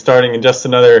Starting in just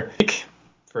another week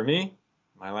for me,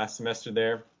 my last semester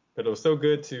there. But it was so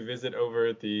good to visit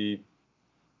over the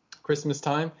Christmas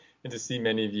time and to see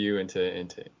many of you and to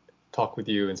talk with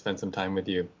you and spend some time with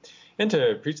you and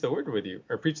to preach the word with you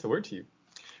or preach the word to you.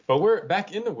 But we're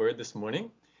back in the word this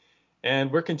morning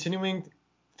and we're continuing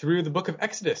through the book of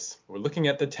Exodus. We're looking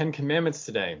at the Ten Commandments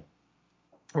today.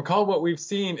 Recall what we've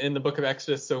seen in the book of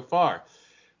Exodus so far.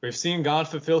 We've seen God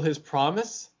fulfill his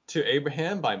promise to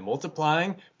Abraham by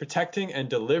multiplying, protecting, and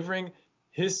delivering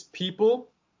his people,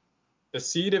 the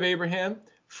seed of Abraham,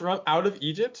 from out of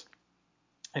Egypt.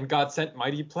 And God sent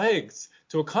mighty plagues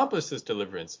to accomplish this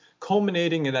deliverance,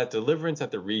 culminating in that deliverance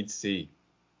at the Reed Sea.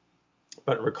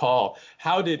 But recall,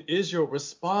 how did Israel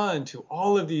respond to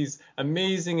all of these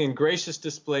amazing and gracious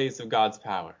displays of God's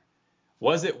power?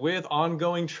 Was it with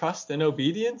ongoing trust and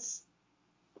obedience?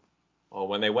 Well,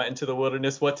 when they went into the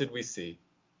wilderness, what did we see?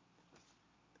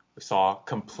 We saw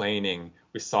complaining.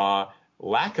 We saw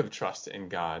lack of trust in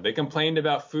God. They complained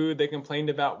about food. They complained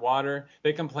about water.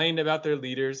 They complained about their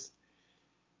leaders.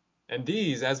 And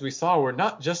these, as we saw, were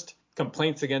not just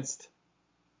complaints against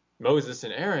Moses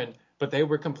and Aaron, but they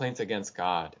were complaints against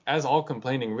God, as all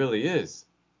complaining really is.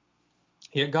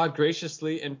 Yet God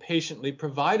graciously and patiently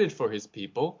provided for his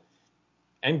people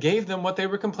and gave them what they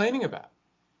were complaining about.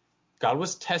 God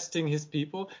was testing his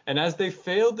people, and as they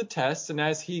failed the test and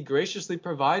as he graciously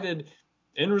provided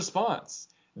in response,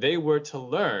 they were to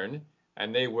learn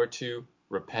and they were to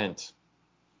repent.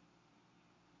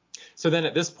 So then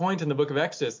at this point in the book of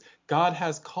Exodus, God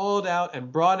has called out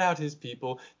and brought out his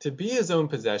people to be his own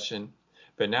possession,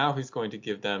 but now he's going to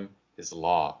give them his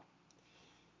law,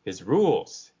 his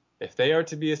rules. If they are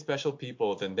to be a special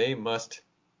people, then they must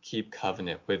keep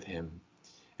covenant with him.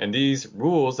 And these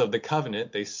rules of the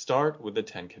covenant, they start with the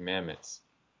Ten Commandments.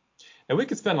 And we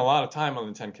could spend a lot of time on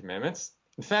the Ten Commandments.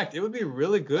 In fact, it would be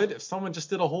really good if someone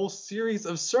just did a whole series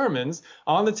of sermons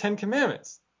on the Ten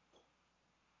Commandments.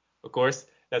 Of course,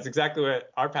 that's exactly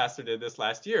what our pastor did this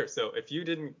last year. So if you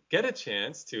didn't get a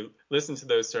chance to listen to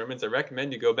those sermons, I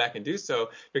recommend you go back and do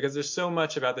so because there's so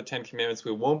much about the Ten Commandments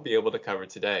we won't be able to cover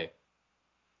today.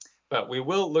 But we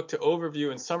will look to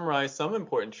overview and summarize some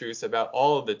important truths about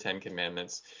all of the Ten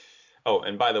Commandments. Oh,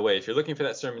 and by the way, if you're looking for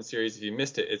that sermon series, if you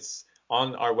missed it, it's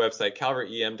on our website,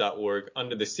 calvaryem.org,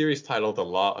 under the series title, The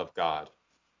Law of God.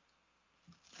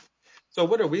 So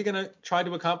what are we going to try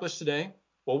to accomplish today?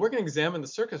 Well, we're going to examine the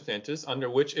circumstances under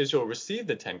which Israel received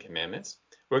the Ten Commandments.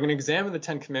 We're going to examine the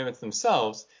Ten Commandments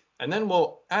themselves, and then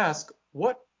we'll ask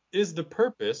what is the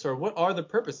purpose or what are the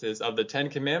purposes of the Ten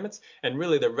Commandments and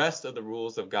really the rest of the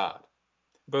rules of God,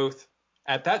 both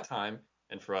at that time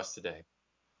and for us today.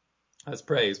 Let's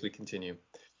pray as we continue.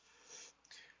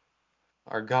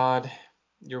 Our God,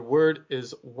 your word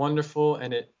is wonderful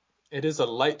and it is a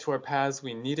light to our paths.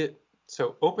 We need it.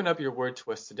 So open up your word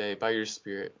to us today by your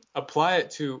Spirit. Apply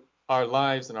it to our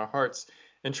lives and our hearts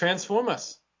and transform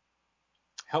us.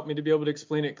 Help me to be able to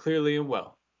explain it clearly and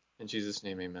well. In Jesus'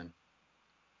 name, amen.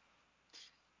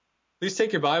 Please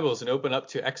take your Bibles and open up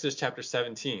to Exodus chapter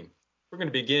 17. We're going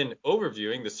to begin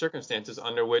overviewing the circumstances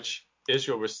under which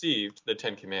Israel received the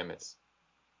Ten Commandments.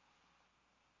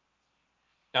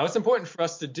 Now, it's important for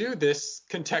us to do this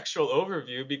contextual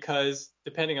overview because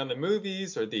depending on the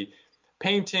movies or the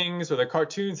paintings or the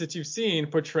cartoons that you've seen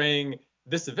portraying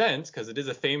this event, because it is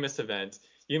a famous event,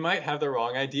 you might have the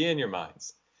wrong idea in your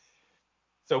minds.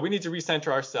 So we need to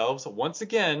recenter ourselves once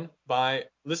again by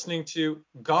listening to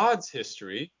God's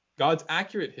history, God's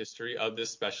accurate history of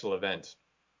this special event.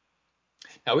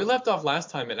 Now, we left off last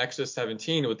time in Exodus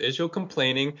 17 with Israel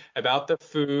complaining about the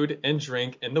food and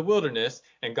drink in the wilderness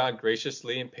and God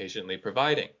graciously and patiently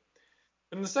providing.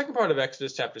 But in the second part of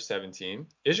Exodus chapter 17,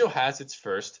 Israel has its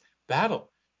first battle,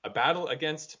 a battle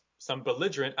against some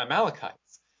belligerent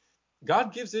Amalekites.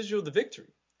 God gives Israel the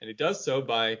victory, and he does so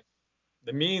by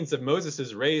the means of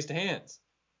Moses' raised hands.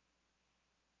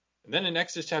 And then in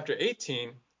Exodus chapter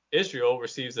 18, Israel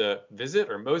receives a visit,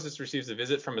 or Moses receives a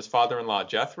visit from his father-in-law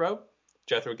Jethro.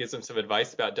 Jethro gives him some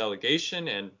advice about delegation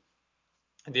and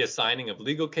the assigning of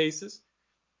legal cases.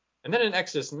 And then in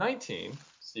Exodus 19,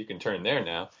 so you can turn there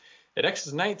now, at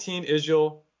Exodus 19,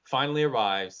 Israel finally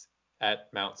arrives at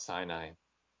Mount Sinai.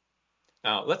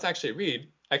 Now, let's actually read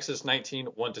Exodus 19,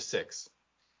 1-6.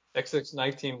 Exodus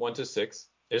 19, 1-6,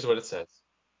 here's what it says.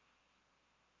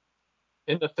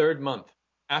 In the third month,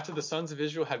 after the sons of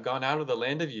Israel had gone out of the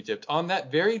land of Egypt, on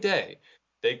that very day,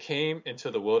 they came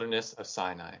into the wilderness of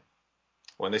Sinai.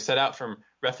 When they set out from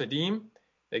Rephidim,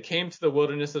 they came to the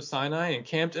wilderness of Sinai and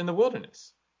camped in the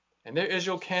wilderness. And there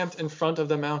Israel camped in front of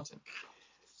the mountain.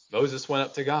 Moses went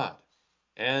up to God,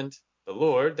 and the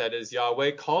Lord, that is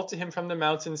Yahweh, called to him from the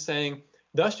mountain, saying,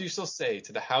 Thus you shall say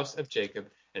to the house of Jacob,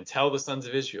 and tell the sons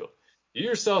of Israel, you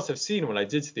yourselves have seen what I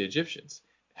did to the Egyptians,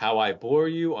 how I bore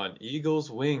you on eagle's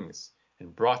wings,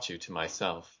 and brought you to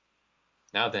myself.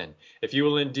 Now then, if you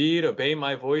will indeed obey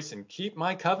my voice and keep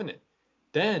my covenant,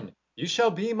 then you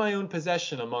shall be my own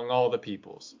possession among all the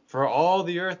peoples, for all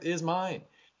the earth is mine,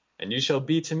 and you shall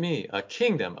be to me a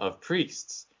kingdom of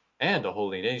priests and a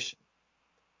holy nation.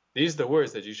 These are the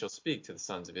words that you shall speak to the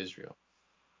sons of Israel.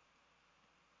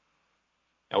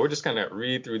 Now we're just going to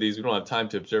read through these. We don't have time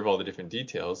to observe all the different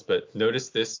details, but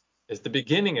notice this is the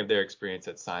beginning of their experience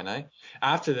at Sinai.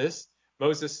 After this,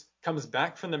 Moses comes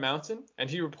back from the mountain and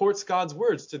he reports God's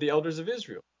words to the elders of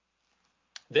Israel.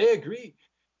 They agree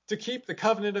to keep the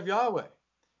covenant of Yahweh.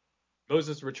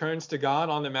 Moses returns to God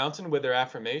on the mountain with their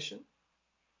affirmation.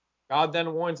 God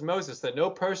then warns Moses that no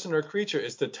person or creature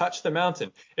is to touch the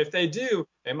mountain. If they do,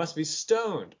 they must be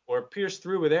stoned or pierced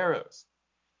through with arrows.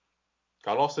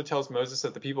 God also tells Moses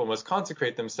that the people must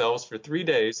consecrate themselves for 3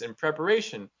 days in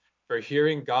preparation for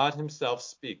hearing God himself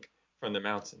speak from the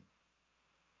mountain.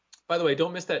 By the way,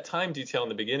 don't miss that time detail in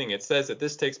the beginning. It says that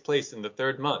this takes place in the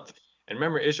 3rd month. And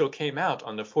remember, Israel came out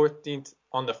on the 14th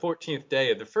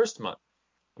day of the 1st month,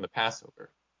 on the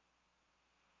Passover.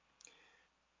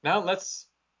 Now let's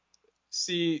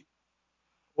see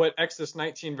what Exodus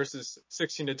 19 verses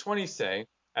 16 to 20 say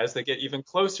as they get even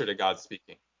closer to God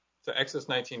speaking. So Exodus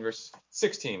 19 verse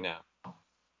 16 now.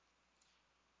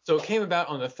 So it came about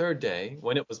on the 3rd day,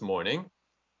 when it was morning,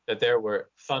 that there were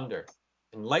thunder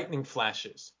and lightning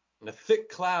flashes and a thick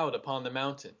cloud upon the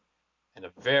mountain and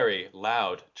a very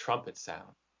loud trumpet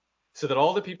sound, so that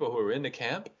all the people who were in the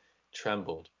camp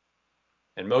trembled.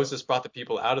 And Moses brought the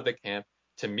people out of the camp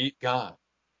to meet God,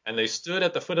 and they stood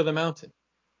at the foot of the mountain.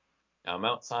 Now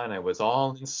Mount Sinai was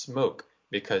all in smoke,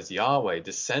 because Yahweh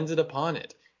descended upon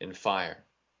it in fire,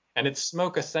 and its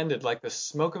smoke ascended like the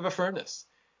smoke of a furnace,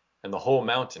 and the whole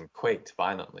mountain quaked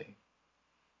violently.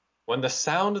 When the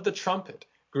sound of the trumpet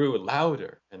grew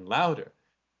louder and louder,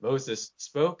 Moses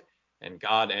spoke, and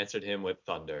God answered him with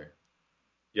thunder.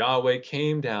 Yahweh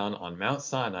came down on Mount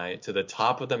Sinai to the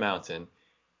top of the mountain,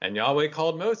 and Yahweh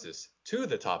called Moses to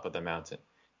the top of the mountain,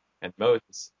 and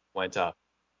Moses went up.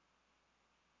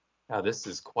 Now this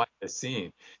is quite a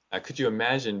scene. Could you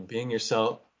imagine being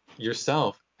yourself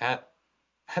at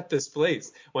this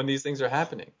place when these things are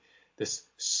happening? This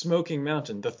smoking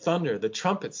mountain, the thunder, the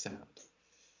trumpet sound.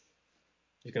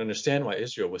 You can understand why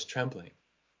Israel was trembling.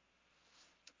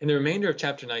 In the remainder of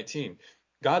chapter 19,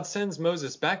 God sends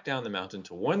Moses back down the mountain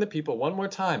to warn the people one more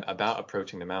time about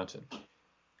approaching the mountain.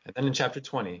 And then in chapter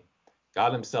 20,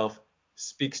 God himself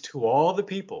speaks to all the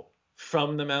people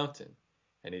from the mountain,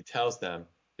 and he tells them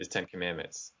his 10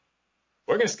 commandments.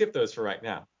 We're going to skip those for right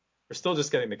now. We're still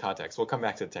just getting the context. We'll come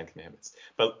back to the 10 commandments.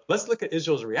 But let's look at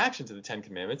Israel's reaction to the 10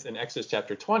 commandments in Exodus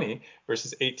chapter 20,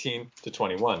 verses 18 to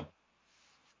 21.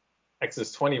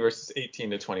 Exodus 20, verses 18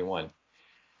 to 21.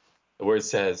 The word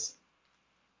says,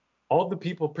 all the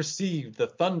people perceived the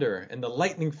thunder and the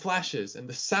lightning flashes and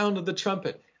the sound of the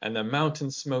trumpet and the mountain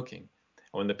smoking.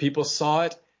 And when the people saw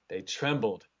it, they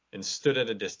trembled and stood at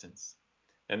a distance.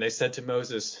 And they said to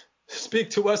Moses,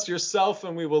 speak to us yourself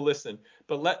and we will listen,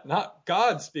 but let not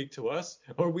God speak to us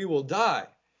or we will die.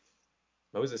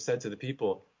 Moses said to the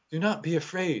people, do not be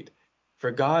afraid, for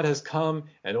God has come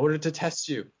in order to test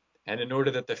you and in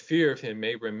order that the fear of him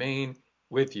may remain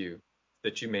with you,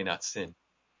 that you may not sin.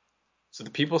 So the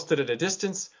people stood at a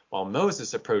distance while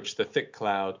Moses approached the thick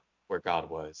cloud where God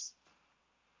was.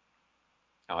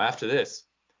 Now after this,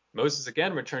 Moses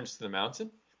again returns to the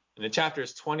mountain. And in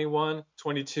chapters 21,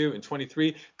 22, and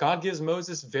 23, God gives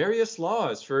Moses various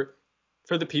laws for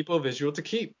the people of Israel to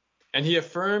keep. And he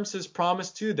affirms his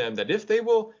promise to them that if they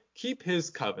will keep his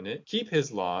covenant, keep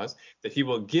his laws, that he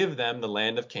will give them the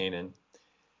land of Canaan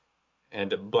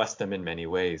and bless them in many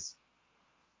ways.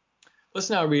 Let's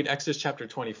now read Exodus chapter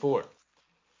 24.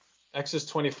 Exodus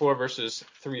 24, verses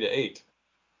 3 to 8.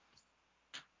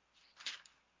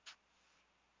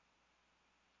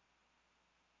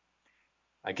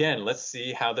 Again, let's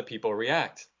see how the people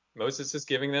react. Moses is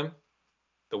giving them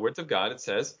the words of God. It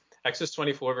says, Exodus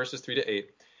 24, verses 3 to 8.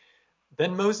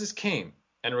 Then Moses came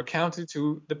and recounted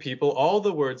to the people all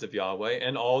the words of Yahweh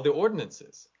and all the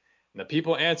ordinances. And the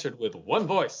people answered with one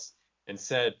voice and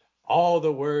said, all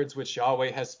the words which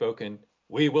Yahweh has spoken,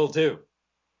 we will do.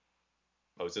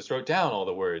 Moses wrote down all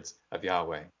the words of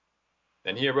Yahweh.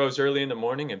 Then he arose early in the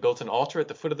morning and built an altar at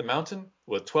the foot of the mountain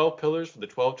with 12 pillars for the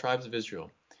 12 tribes of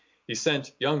Israel. He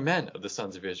sent young men of the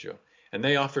sons of Israel, and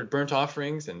they offered burnt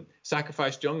offerings and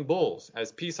sacrificed young bulls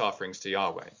as peace offerings to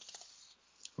Yahweh.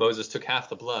 Moses took half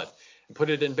the blood and put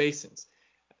it in basins,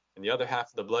 and the other half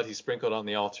of the blood he sprinkled on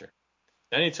the altar.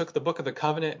 Then he took the book of the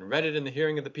covenant and read it in the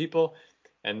hearing of the people,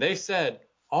 and they said,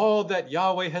 "All that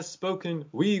Yahweh has spoken,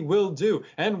 we will do,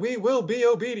 and we will be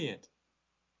obedient."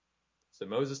 So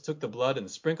Moses took the blood and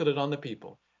sprinkled it on the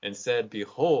people, and said,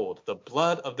 "Behold, the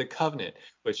blood of the covenant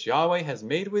which Yahweh has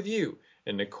made with you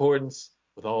in accordance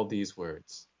with all these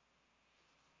words."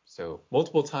 So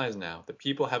multiple times now, the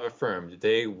people have affirmed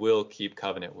they will keep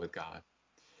covenant with God.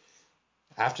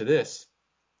 After this,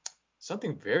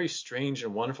 something very strange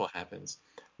and wonderful happens.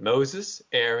 Moses,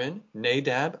 Aaron,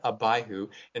 Nadab, Abihu,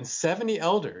 and 70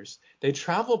 elders, they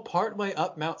travel partway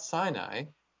up Mount Sinai,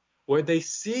 where they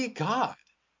see God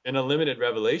in a limited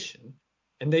revelation,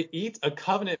 and they eat a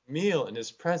covenant meal in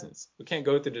his presence. We can't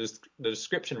go through the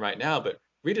description right now, but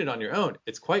read it on your own.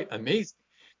 It's quite amazing.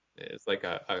 It's like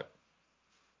a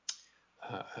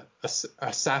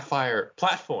sapphire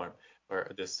platform,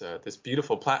 or this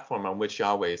beautiful platform on which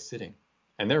Yahweh is sitting,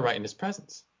 and they're right in his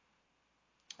presence.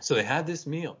 So they had this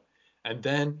meal, and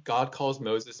then God calls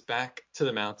Moses back to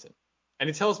the mountain, and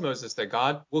he tells Moses that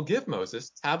God will give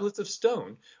Moses tablets of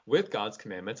stone with God's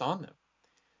commandments on them.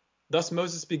 Thus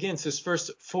Moses begins his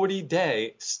first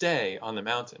 40-day stay on the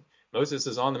mountain. Moses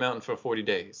is on the mountain for 40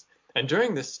 days, and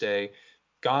during this stay,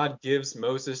 God gives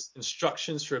Moses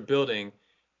instructions for building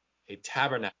a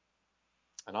tabernacle,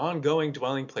 an ongoing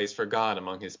dwelling place for God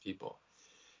among his people.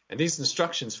 And these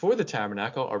instructions for the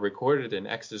tabernacle are recorded in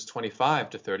Exodus 25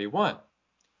 to 31. Now,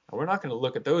 we're not going to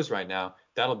look at those right now.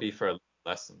 That'll be for a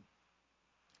lesson.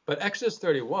 But Exodus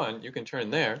 31, you can turn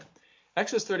there.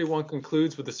 Exodus 31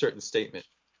 concludes with a certain statement.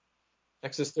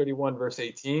 Exodus 31, verse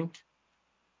 18.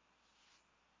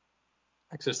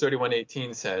 Exodus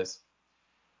 31:18 says,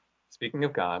 speaking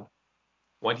of God,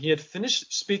 "When he had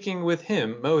finished speaking with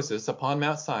him, Moses, upon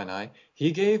Mount Sinai,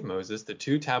 he gave Moses the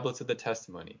 2 tablets of the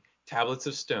testimony, tablets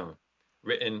of stone,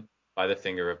 written by the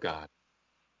finger of God."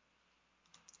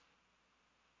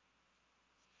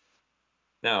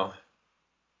 Now,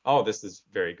 all this is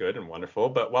very good and wonderful,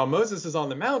 but while Moses is on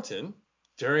the mountain,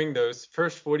 during those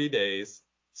first 40 days,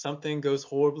 something goes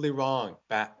horribly wrong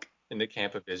back in the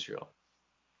camp of Israel.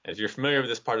 As you're familiar with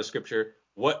this part of Scripture,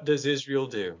 what does Israel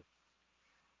do?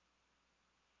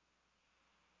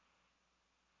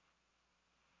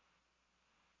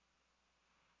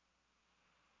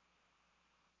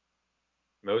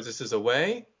 Moses is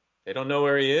away. They don't know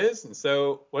where he is. And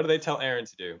so what do they tell Aaron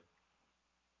to do?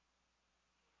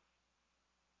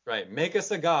 Right, make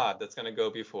us a god that's going to go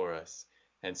before us.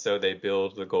 And so they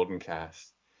build the golden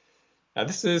calf. Now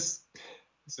this is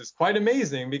quite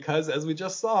amazing because as we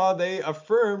just saw, they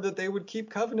affirmed that they would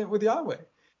keep covenant with Yahweh.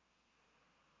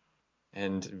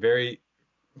 And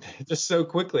just so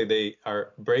quickly, they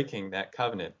are breaking that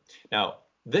covenant. Now,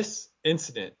 this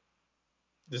incident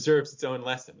deserves its own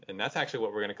lesson, and that's actually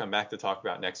what we're going to come back to talk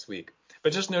about next week.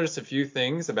 But just notice a few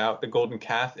things about the golden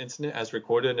calf incident as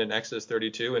recorded in Exodus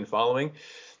 32 and following.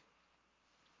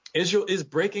 Israel is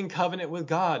breaking covenant with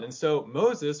God, and so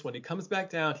Moses, when he comes back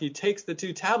down, he takes the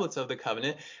 2 tablets of the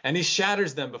covenant and he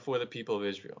shatters them before the people of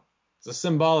Israel. It's a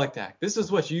symbolic act. This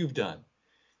is what you've done.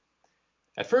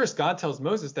 At first, God tells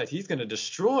Moses that he's going to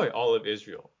destroy all of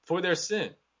Israel for their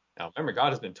sin. Now, remember,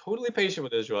 God has been totally patient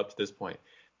with Israel up to this point.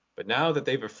 But now that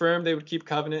they've affirmed they would keep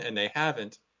covenant and they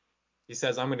haven't, he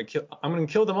says, I'm going to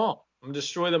kill them all. I'm going to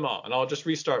destroy them all. And I'll just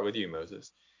restart with you,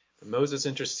 Moses. But Moses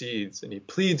intercedes and he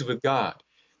pleads with God.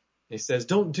 He says,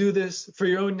 don't do this for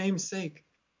your own name's sake.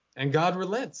 And God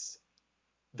relents,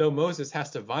 though Moses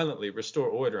has to violently restore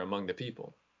order among the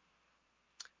people.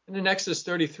 And in Exodus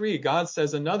 33, God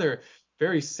says another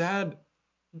very sad,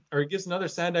 or he gives another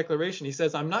sad declaration. He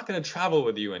says, I'm not going to travel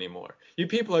with you anymore. You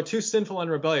people are too sinful and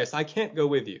rebellious. I can't go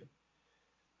with you.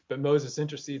 But Moses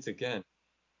intercedes again.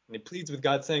 And he pleads with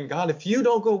God, saying, God, if you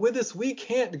don't go with us, we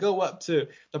can't go up to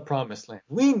the promised land.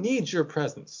 We need your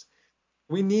presence.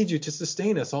 We need you to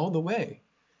sustain us all the way.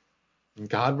 And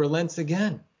God relents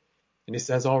again. And he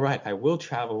says, all right, I will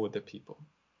travel with the people.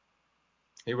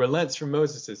 He relents for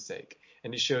Moses' sake,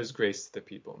 and he shows grace to the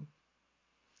people.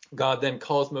 God then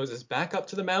calls Moses back up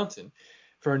to the mountain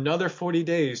for another 40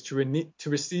 days to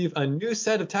receive a new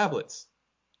set of tablets.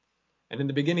 And in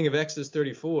the beginning of Exodus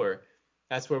 34,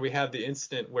 that's where we have the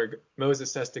incident where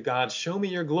Moses says to God, show me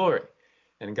your glory.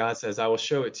 And God says, I will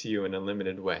show it to you in a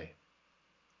limited way.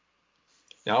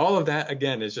 Now, all of that,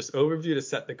 again, is just overview to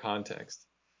set the context.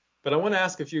 But I want to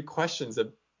ask a few questions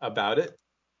about it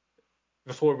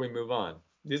before we move on.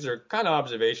 These are kind of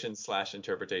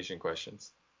observation/interpretation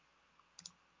questions.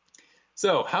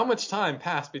 So, how much time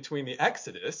passed between the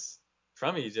Exodus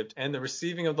from Egypt and the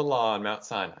receiving of the law on Mount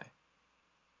Sinai?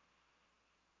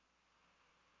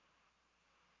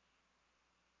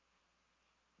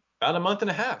 About a month and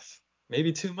a half.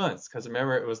 maybe 2 months, because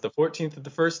remember, it was the 14th of the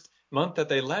first month that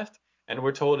they left, and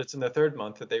we're told it's in the third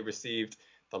month that they received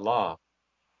the law.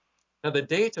 Now, the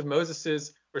date of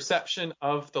Moses' reception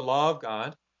of the law of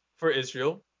God for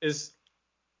Israel is,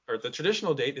 or the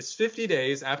traditional date is 50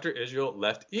 days after Israel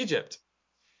left Egypt.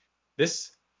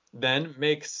 This then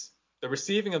makes the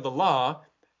receiving of the law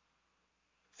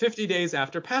 50 days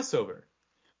after Passover,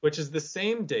 which is the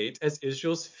same date as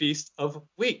Israel's Feast of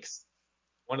Weeks,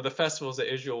 one of the festivals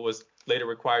that Israel was later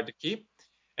required to keep.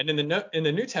 And in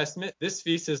the New Testament, this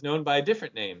feast is known by a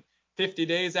different name. 50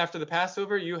 days after the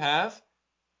Passover, you have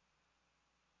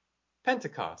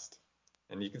Pentecost.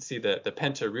 And you can see the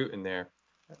penta root in there,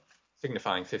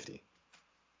 signifying 50.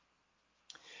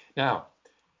 Now,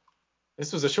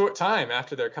 this was a short time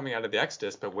after they're coming out of the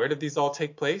Exodus, but where did these all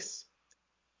take place?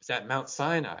 It's at Mount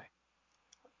Sinai.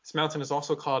 This mountain is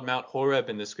also called Mount Horeb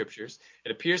in the scriptures.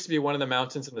 It appears to be one of the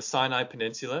mountains in the Sinai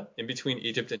Peninsula in between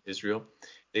Egypt and Israel.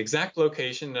 The exact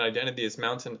location and identity of this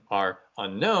mountain are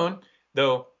unknown,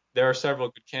 though there are several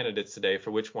good candidates today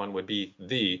for which one would be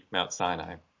the Mount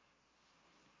Sinai.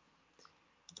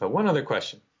 But one other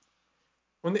question.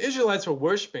 When the Israelites were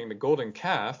worshiping the golden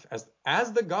calf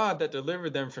as the God that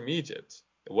delivered them from Egypt,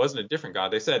 it wasn't a different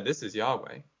God. They said, this is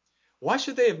Yahweh. Why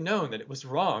should they have known that it was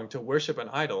wrong to worship an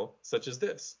idol such as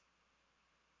this?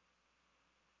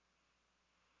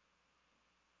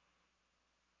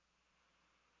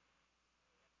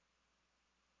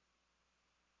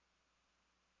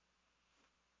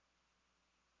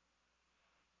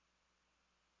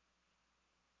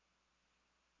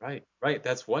 Right.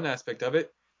 That's one aspect of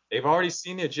it. They've already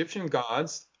seen the Egyptian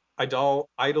gods,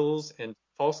 idols, and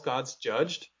false gods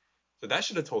judged. So that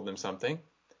should have told them something.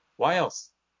 Why else?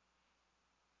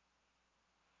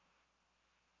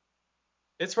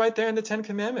 It's right there in the Ten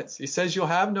Commandments. He says, you'll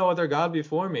have no other God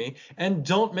before me, and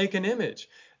don't make an image.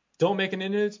 Don't make an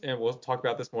image, and we'll talk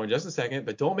about this more in just a second,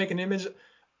 but don't make an image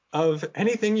of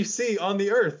anything you see on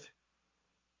the earth.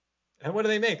 And what do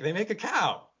they make? They make a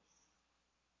cow,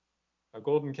 a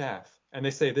golden calf, and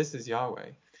they say, this is Yahweh.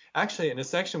 Actually, in a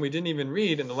section we didn't even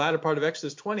read in the latter part of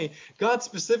Exodus 20, God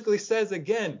specifically says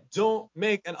again, don't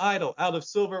make an idol out of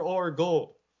silver or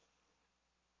gold.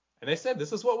 And they said,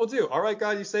 this is what we'll do. All right,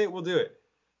 God, you say it, we'll do it.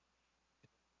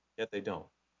 Yet they don't.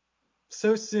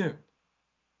 So soon,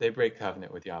 they break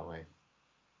covenant with Yahweh.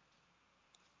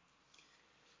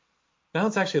 Now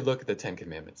let's actually look at the Ten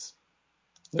Commandments.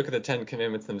 Look at the Ten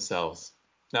Commandments themselves.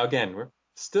 Now again, we're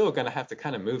still going to have to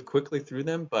kind of move quickly through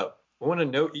them, but we want to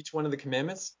note each one of the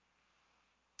commandments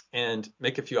and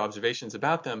make a few observations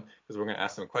about them because we're going to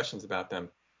ask some questions about them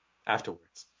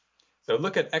afterwards. So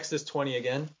look at Exodus 20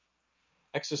 again.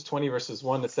 Exodus 20 verses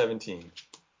 1 to 17.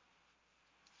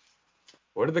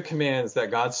 What are the commands that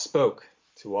God spoke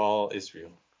to all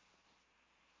Israel?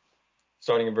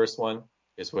 Starting in verse 1,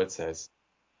 here's what it says.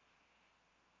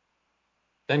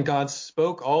 Then God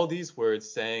spoke all these words,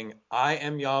 saying, I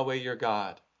am Yahweh your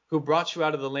God, who brought you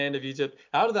out of the land of Egypt,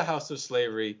 out of the house of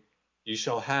slavery. You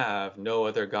shall have no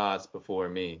other gods before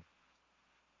me.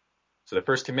 So the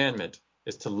first commandment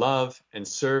is to love and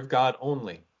serve God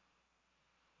only.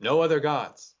 No other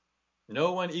gods.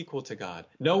 No one equal to God.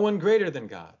 No one greater than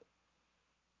God.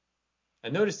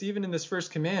 And notice even in this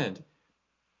first command,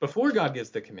 before God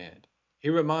gives the command, he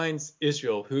reminds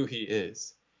Israel who he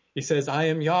is. He says, I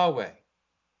am Yahweh,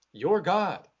 your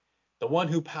God, the one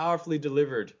who powerfully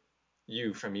delivered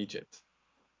you from Egypt.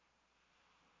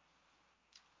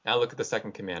 Now look at the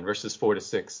second command, verses 4 to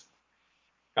 6.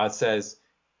 God says,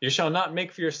 you shall not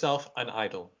make for yourself an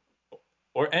idol,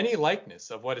 or any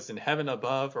likeness of what is in heaven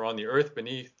above, or on the earth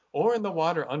beneath, or in the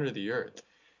water under the earth.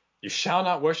 You shall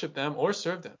not worship them or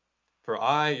serve them. For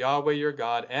I, Yahweh your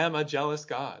God, am a jealous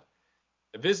God,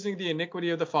 visiting the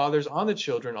iniquity of the fathers on the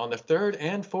children on the third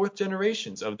and fourth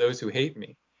generations of those who hate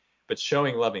me, but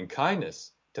showing loving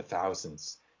kindness to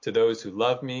thousands, to those who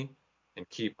love me and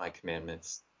keep my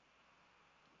commandments.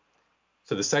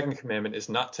 So the second commandment is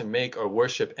not to make or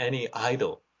worship any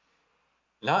idol,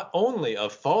 not only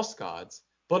of false gods,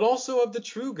 but also of the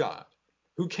true God,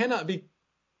 who cannot be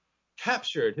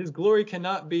captured. His glory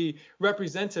cannot be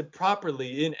represented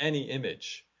properly in any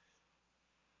image,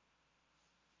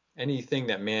 anything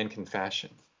that man can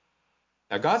fashion.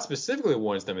 Now, God specifically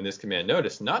warns them in this command,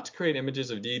 notice, not to create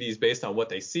images of deities based on what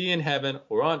they see in heaven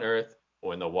or on earth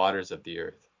or in the waters of the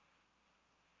earth.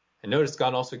 And notice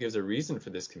God also gives a reason for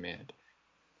this command.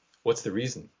 What's the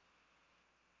reason?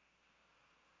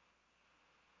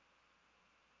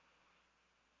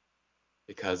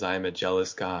 Because I am a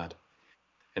jealous God.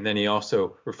 And then he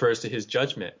also refers to his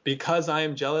judgment. Because I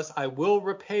am jealous, I will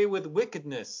repay with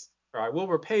wickedness, or I will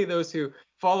repay those who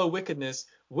follow wickedness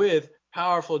with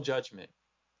powerful judgment,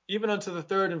 even unto the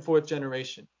third and fourth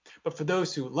generation. But for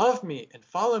those who love me and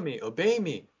follow me, obey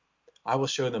me, I will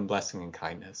show them blessing and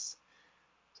kindness.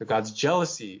 So God's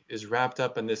jealousy is wrapped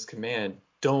up in this command,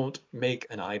 don't make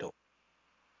an idol.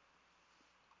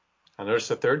 Now notice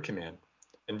the third command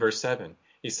in verse 7.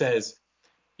 He says,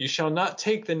 you shall not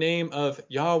take the name of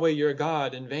Yahweh your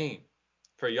God in vain,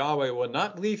 for Yahweh will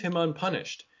not leave him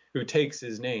unpunished who takes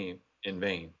his name in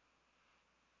vain.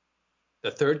 The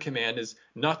third command is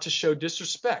not to show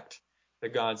disrespect to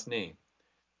God's name.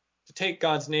 To take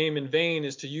God's name in vain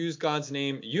is to use God's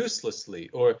name uselessly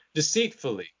or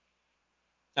deceitfully.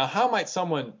 Now, how might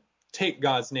someone take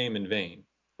God's name in vain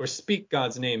or speak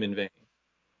God's name in vain?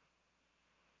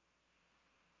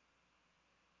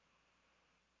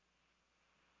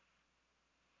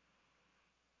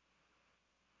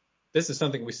 This is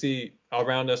something we see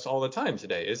around us all the time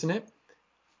today, isn't it?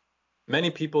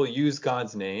 Many people use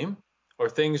God's name or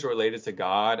things related to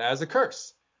God as a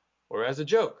curse or as a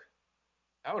joke.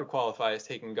 That would qualify as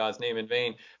taking God's name in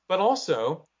vain. But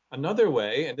also, another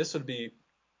way, and this would be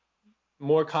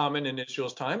more common in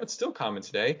Israel's time, but still common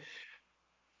today,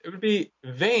 it would be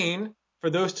vain for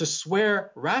those to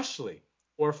swear rashly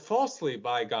or falsely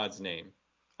by God's name.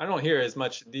 I don't hear it as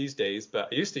much these days, but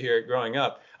I used to hear it growing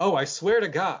up. Oh, I swear to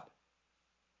God.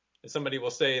 And somebody will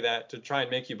say that to try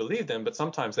and make you believe them, but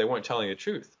sometimes they weren't telling the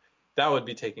truth. That would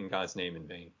be taking God's name in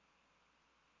vain.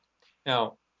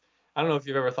 Now, I don't know if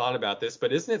you've ever thought about this,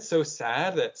 but isn't it so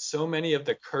sad that so many of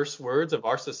the curse words of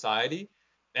our society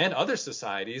and other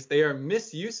societies, they are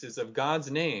misuses of God's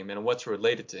name and what's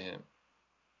related to him?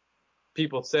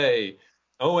 People say,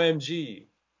 OMG.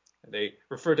 They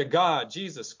refer to God,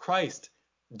 Jesus, Christ,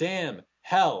 damn,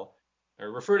 hell, or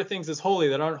refer to things as holy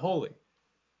that aren't holy.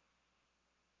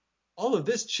 All of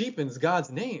this cheapens God's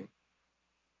name.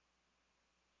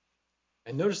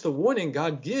 And notice the warning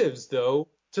God gives, though,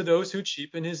 to those who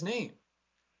cheapen his name.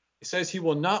 He says he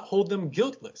will not hold them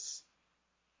guiltless.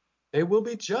 They will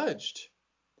be judged.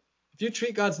 If you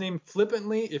treat God's name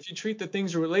flippantly, if you treat the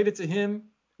things related to him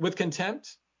with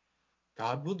contempt,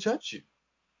 God will judge you.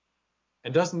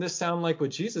 And doesn't this sound like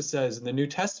what Jesus says in the New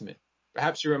Testament?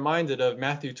 Perhaps you're reminded of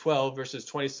Matthew 12, verses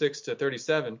 26 to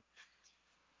 37.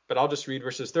 But I'll just read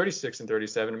verses 36 and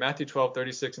 37. In Matthew 12,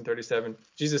 36 and 37,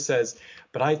 Jesus says,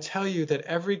 but I tell you that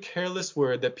every careless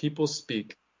word that people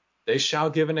speak, they shall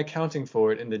give an accounting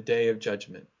for it in the day of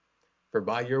judgment. For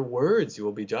by your words you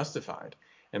will be justified,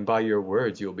 and by your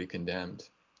words you will be condemned.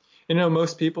 You know,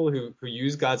 most people who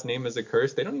use God's name as a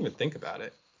curse, they don't even think about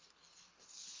it.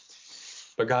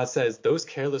 But God says, those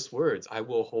careless words I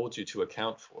will hold you to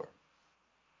account for.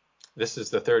 This is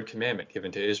the third commandment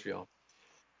given to Israel.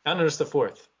 Now notice the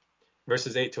fourth,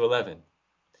 verses 8 to 11.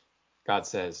 God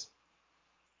says,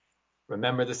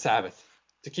 remember the Sabbath,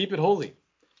 to keep it holy.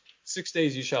 6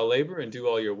 days you shall labor and do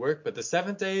all your work, but the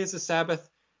seventh day is the Sabbath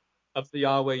of the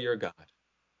Yahweh your God.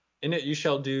 In it you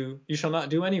shall not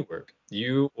do any work,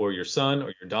 you or your son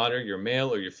or your daughter, your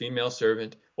male or your female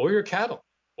servant, or your cattle,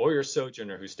 or your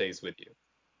sojourner who stays with you.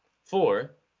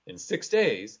 For in 6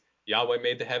 days Yahweh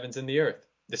made the heavens and the earth,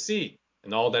 the sea,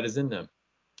 and all that is in them,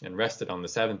 and rested on the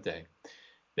seventh day.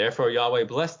 Therefore Yahweh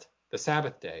blessed the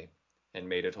Sabbath day and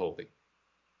made it holy.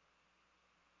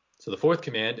 So the fourth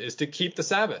command is to keep the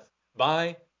Sabbath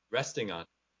by resting on it,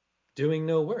 doing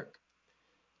no work.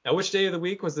 Now, which day of the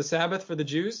week was the Sabbath for the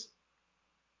Jews?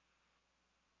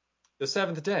 The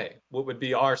seventh day, what would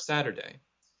be our Saturday.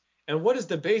 And what is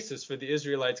the basis for the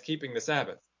Israelites keeping the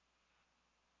Sabbath?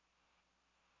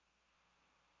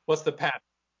 What's the pattern?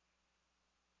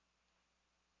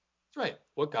 That's right,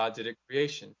 what God did at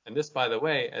creation. And this, by the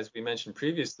way, as we mentioned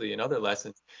previously in other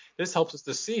lessons, this helps us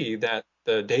to see that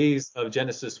the days of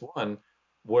Genesis 1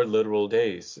 were literal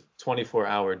days,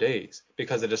 24-hour days,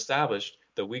 because it established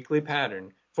the weekly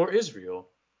pattern for Israel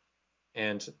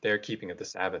and their keeping of the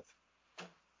Sabbath.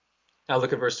 Now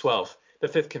look at verse 12, the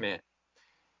fifth command.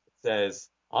 It says,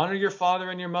 honor your father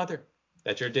and your mother,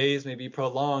 that your days may be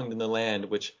prolonged in the land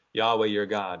which Yahweh your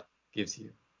God gives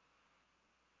you.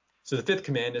 So the fifth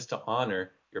command is to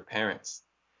honor your parents.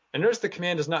 And notice the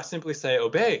command does not simply say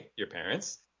obey your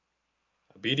parents.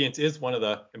 Obedience is one of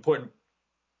the important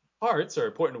parts or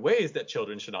important ways that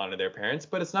children should honor their parents,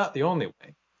 but it's not the only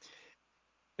way.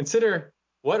 Consider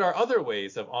what are other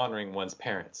ways of honoring one's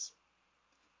parents.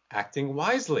 Acting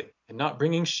wisely and not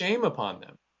bringing shame upon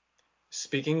them.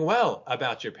 Speaking well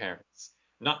about your parents,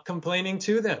 not complaining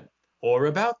to them or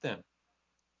about them.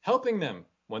 Helping them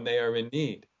when they are in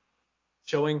need.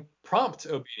 Showing prompt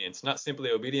obedience, not simply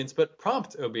obedience, but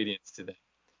prompt obedience to them,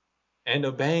 and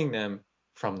obeying them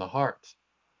from the heart.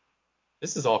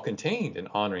 This is all contained in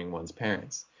honoring one's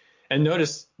parents. And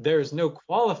notice there is no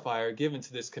qualifier given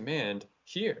to this command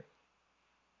here.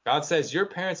 God says your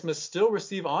parents must still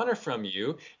receive honor from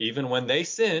you, even when they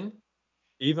sin,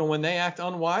 even when they act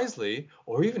unwisely,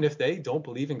 or even if they don't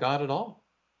believe in God at all.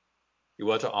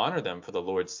 You ought to honor them for the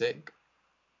Lord's sake.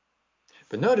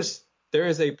 But notice there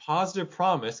is a positive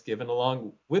promise given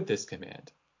along with this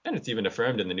command, and it's even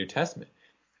affirmed in the New Testament.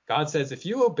 God says, if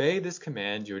you obey this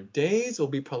command, your days will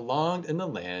be prolonged in the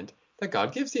land that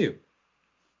God gives you.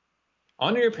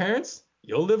 Honor your parents,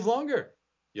 you'll live longer.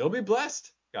 You'll be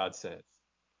blessed, God says.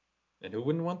 And who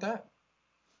wouldn't want that?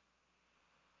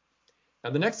 Now,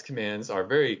 the next commands are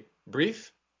very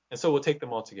brief, and so we'll take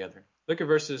them all together. Look at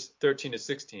verses 13 to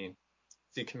 16.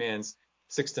 See commands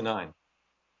 6 to 9.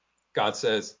 God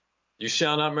says, you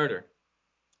shall not murder.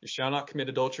 You shall not commit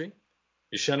adultery.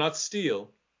 You shall not steal.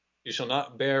 You shall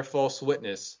not bear false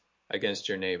witness against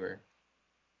your neighbor.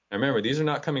 Now remember, these are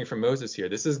not coming from Moses here.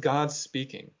 This is God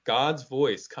speaking, God's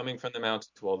voice coming from the mountain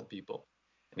to all the people.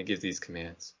 And he gives these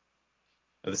commands.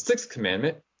 Now the sixth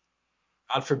commandment,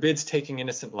 God forbids taking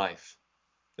innocent life.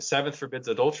 The seventh forbids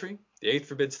adultery. The eighth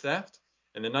forbids theft.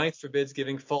 And the ninth forbids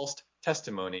giving false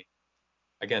testimony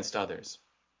against others.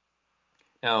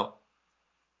 Now,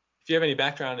 if you have any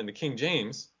background in the King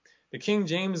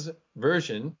James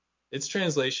Version, its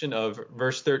translation of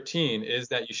verse 13 is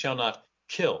that you shall not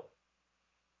kill.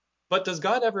 But does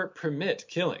God ever permit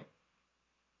killing?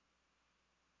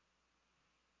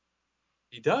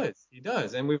 He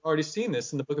does. And we've already seen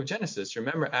this in the book of Genesis.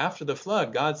 Remember, after the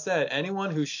flood, God said,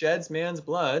 anyone who sheds man's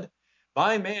blood,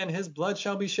 by man his blood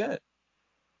shall be shed.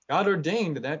 God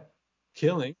ordained that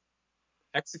killing,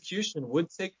 execution would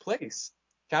take place.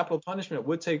 Capital punishment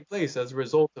would take place as a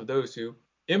result of those who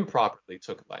improperly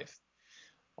took life.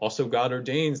 Also, God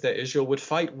ordains that Israel would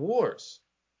fight wars.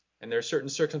 And there are certain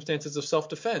circumstances of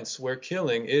self-defense where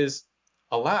killing is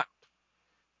allowed.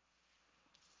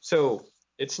 So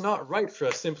it's not right for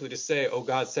us simply to say, oh,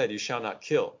 God said you shall not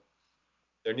kill.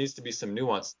 There needs to be some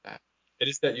nuance to that. It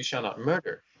is that you shall not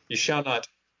murder. You shall not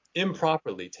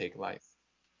improperly take life.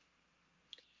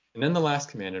 And then the last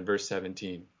command in verse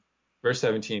 17. Verse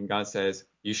 17, God says,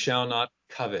 you shall not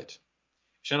covet.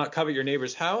 You shall not covet your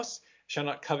neighbor's house. You shall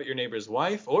not covet your neighbor's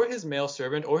wife, or his male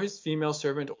servant, or his female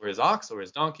servant, or his ox, or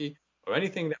his donkey, or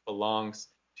anything that belongs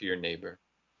to your neighbor.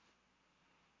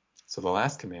 So the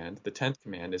last command, the 10th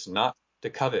command, is not to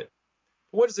covet.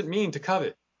 But what does it mean to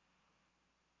covet?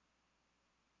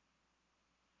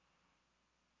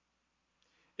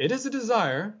 It is a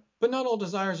desire, but not all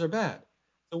desires are bad.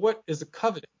 So what is a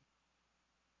coveting?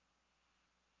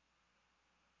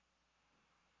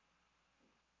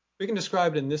 We can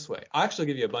describe it in this way. I'll actually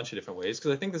give you a bunch of different ways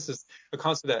because I think this is a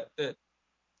concept that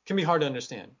can be hard to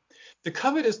understand. To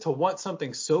covet is to want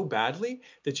something so badly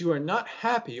that you are not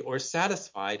happy or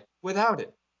satisfied without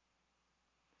it.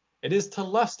 It is to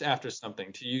lust after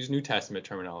something, to use New Testament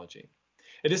terminology.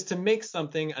 It is to make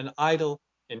something an idol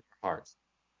in your heart.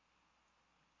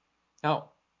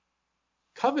 Now,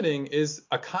 coveting is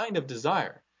a kind of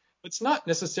desire. It's not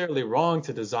necessarily wrong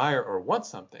to desire or want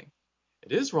something.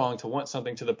 It is wrong to want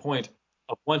something to the point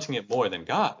of wanting it more than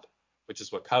God, which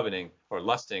is what coveting or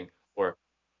lusting or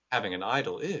having an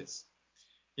idol is.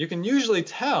 You can usually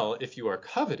tell if you are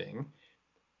coveting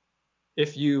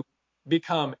if you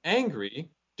become angry,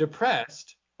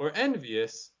 depressed, or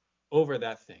envious over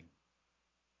that thing.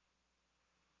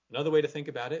 Another way to think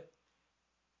about it,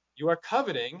 you are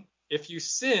coveting if you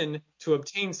sin to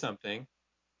obtain something,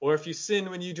 or if you sin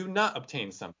when you do not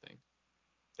obtain something.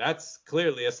 That's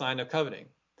clearly a sign of coveting.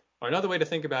 Or another way to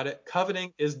think about it,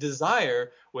 coveting is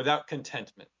desire without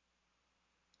contentment.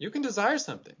 You can desire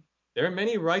something. There are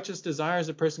many righteous desires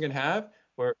a person can have,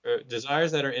 or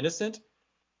desires that are innocent,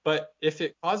 but if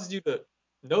it causes you to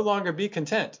no longer be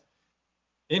content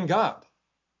in God,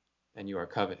 then you are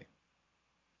coveting.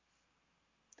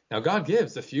 Now, God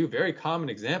gives a few very common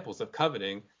examples of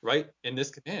coveting right in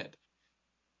this command.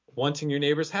 Wanting your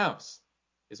neighbor's house,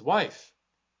 his wife,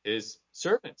 his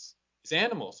servants, his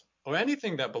animals, or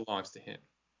anything that belongs to him.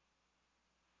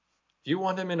 If you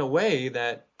want him in a way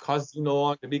that causes you no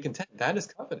longer to be content, that is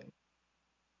coveting.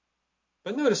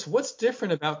 But notice what's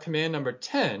different about command number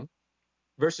 10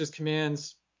 versus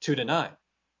commands 2 to 9.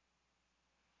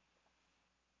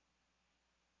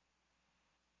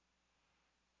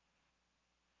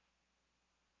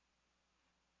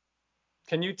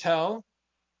 Can you tell,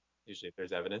 usually if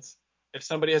there's evidence, if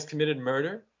somebody has committed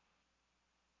murder?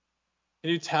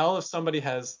 Can you tell if somebody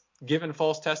has given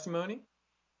false testimony?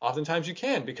 Oftentimes you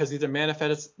can because these are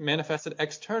manifested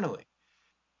externally.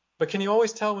 But can you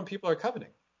always tell when people are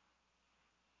coveting?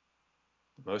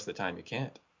 Most of the time you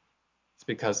can't. It's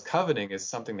because coveting is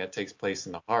something that takes place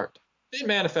in the heart. It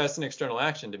manifests in external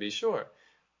action, to be sure,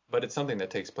 but it's something that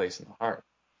takes place in the heart.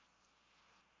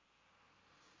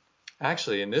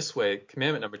 Actually, in this way,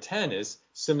 commandment number 10 is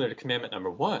similar to commandment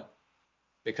number 1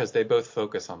 because they both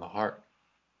focus on the heart.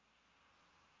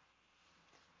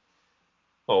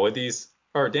 Oh, with these,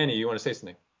 or Danny, you want to say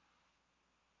something?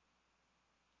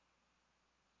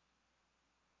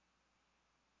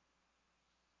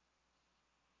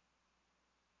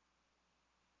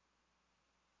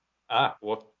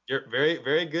 Well, you're very,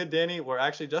 very good, Danny. We're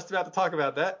actually just about to talk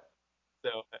about that.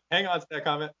 So hang on to that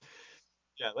comment.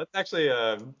 Yeah, let's actually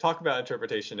talk about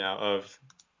interpretation now of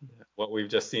what we've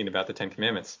just seen about the Ten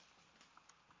Commandments.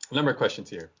 A number of questions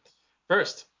here.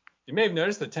 First, you may have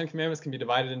noticed that Ten Commandments can be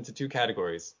divided into 2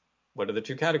 categories. What are the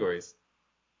 2 categories?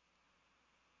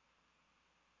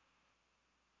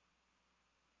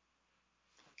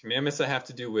 Commandments that have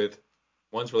to do with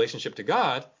one's relationship to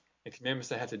God, and commandments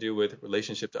that have to do with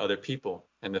relationship to other people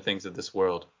and the things of this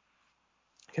world.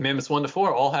 Commandments 1 to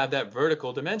 4 all have that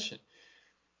vertical dimension,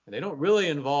 and they don't really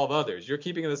involve others. Your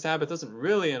keeping of the Sabbath doesn't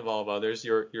really involve others.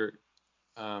 You're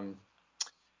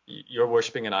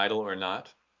worshiping an idol or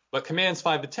not. But commands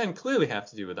 5 to 10 clearly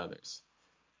have to do with others.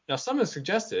 Now, some have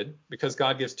suggested, because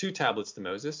God gives 2 tablets to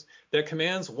Moses, that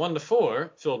commands 1 to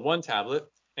 4 filled 1 tablet,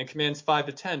 and commands 5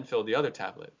 to 10 filled the other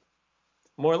tablet.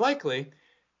 More likely,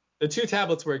 the 2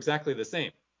 tablets were exactly the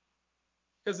same,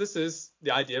 because this is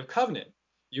the idea of covenant.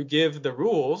 You give the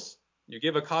rules, you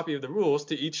give a copy of the rules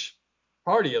to each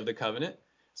party of the covenant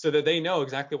so that they know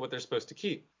exactly what they're supposed to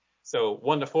keep. So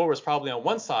 1 to 4 was probably on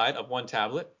one side of 1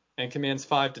 tablet, and commands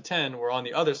 5 to 10 were on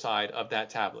the other side of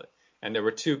that tablet. And there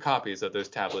were 2 copies of those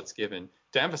tablets given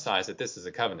to emphasize that this is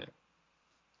a covenant.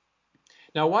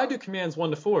 Now, why do commands 1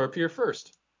 to 4 appear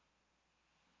first?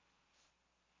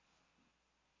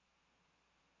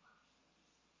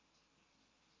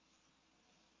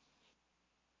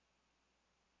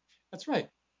 That's right.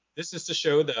 This is to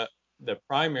show the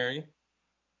primary,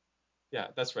 yeah,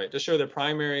 that's right, to show the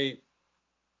primary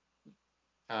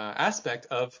aspect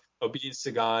of obedience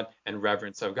to God and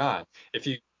reverence of God. If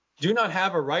you do not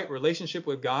have a right relationship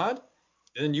with God,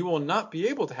 then you will not be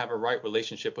able to have a right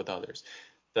relationship with others.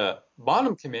 The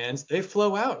bottom commands, they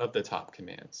flow out of the top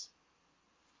commands.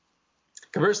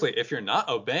 Conversely, if you're not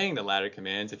obeying the latter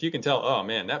commands, if you can tell, oh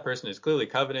man, that person is clearly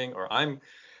coveting, or I'm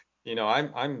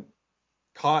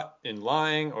caught in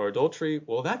lying or adultery,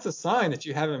 well, that's a sign that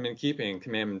you haven't been keeping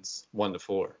commandments 1 to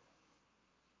 4.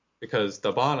 Because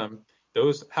the bottom,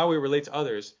 those how we relate to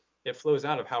others, it flows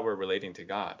out of how we're relating to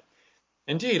God.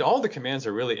 Indeed, all the commands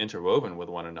are really interwoven with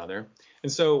one another.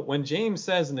 And so when James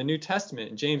says in the New Testament,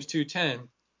 in James 2:10,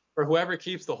 for whoever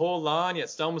keeps the whole law and yet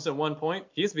stumbles at one point,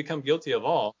 he has become guilty of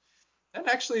all, that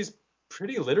actually is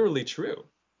pretty literally true.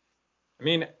 I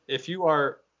mean, if you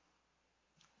are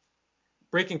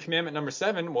breaking commandment number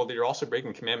 7, well, you're also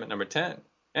breaking commandment number 10,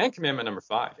 and commandment number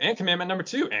 5, and commandment number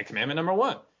 2, and commandment number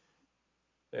 1.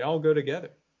 They all go together.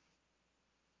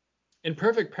 In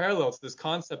perfect parallel to this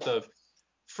concept of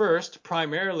first,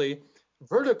 primarily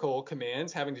vertical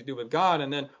commands having to do with God,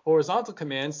 and then horizontal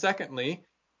commands, secondly,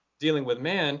 dealing with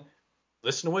man,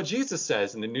 listen to what Jesus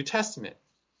says in the New Testament.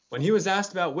 When he was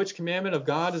asked about which commandment of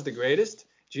God is the greatest,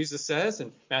 Jesus says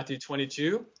in Matthew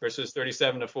 22, verses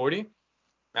 37 to 40,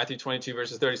 Matthew 22,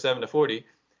 verses 37 to 40,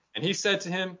 and he said to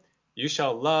him, you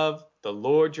shall love the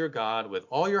Lord your God with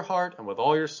all your heart and with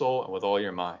all your soul and with all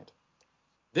your mind.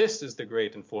 This is the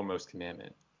great and foremost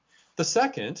commandment. The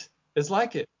second is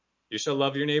like it. You shall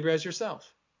love your neighbor as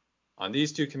yourself. On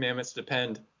these 2 commandments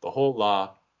depend the whole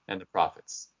law and the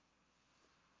prophets.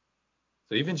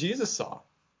 So even Jesus saw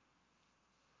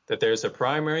that there's a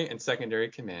primary and secondary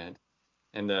command,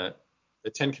 and the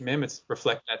 10 commandments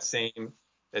reflect that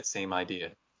same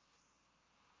idea.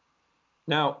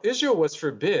 Now, Israel was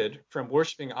forbid from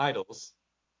worshiping idols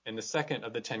in the second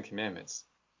of the 10 commandments.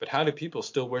 But how do people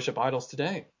still worship idols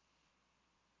today?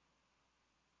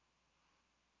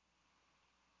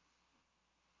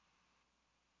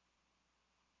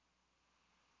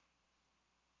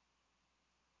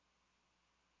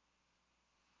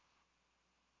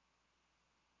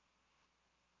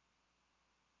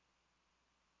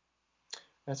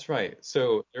 That's right.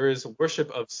 So there is worship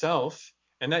of self,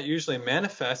 and that usually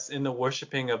manifests in the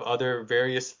worshiping of other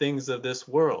various things of this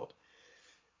world.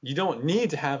 You don't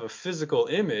need to have a physical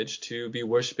image to be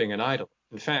worshiping an idol.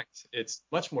 In fact, it's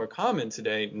much more common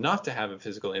today not to have a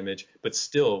physical image, but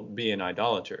still be an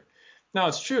idolater. Now,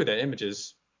 it's true that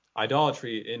images,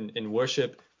 idolatry in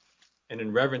worship and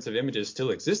in reverence of images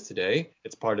still exists today.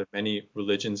 It's part of many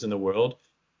religions in the world.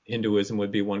 Hinduism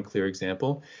would be one clear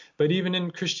example. But even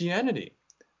in Christianity,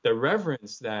 the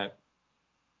reverence that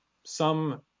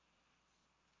some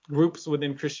groups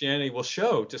within Christianity will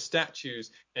show to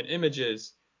statues and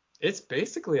images, it's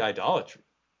basically idolatry.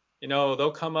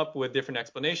 They'll come up with different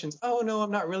explanations. Oh, no,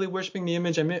 I'm not really worshiping the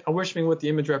image. I'm worshiping what the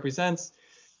image represents.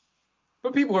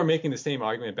 But people were making the same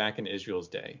argument back in Israel's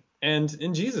day and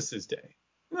in Jesus's day.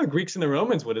 The Greeks and the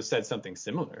Romans would have said something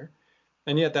similar.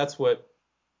 And yet that's what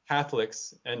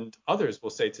Catholics and others will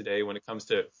say today when it comes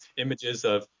to images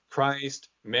of Christ,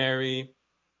 Mary,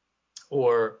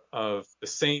 or of the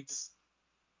saints.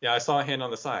 Yeah, I saw a hand on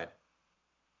the side.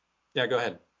 Yeah, go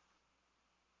ahead.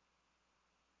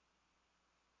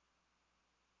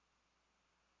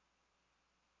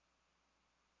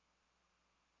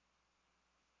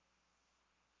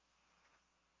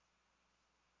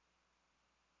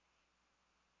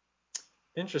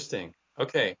 Interesting.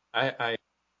 Okay, I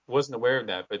wasn't aware of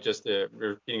that, but just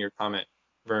repeating your comment,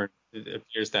 Vern, it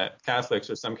appears that Catholics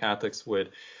or some Catholics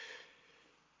would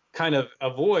kind of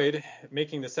avoid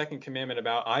making the second commandment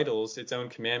about idols its own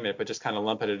commandment, but just kind of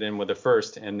lump it in with the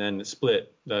first and then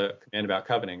split the command about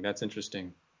coveting. That's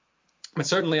interesting. But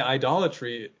certainly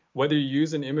idolatry, whether you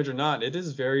use an image or not, it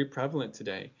is very prevalent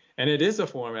today. And it is a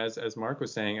form, as Mark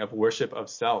was saying, of worship of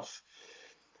self.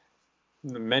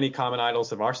 The many common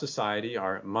idols of our society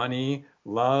are money,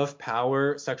 love,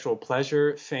 power, sexual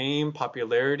pleasure, fame,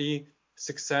 popularity,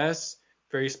 success,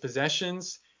 various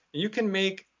possessions. You can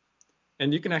make,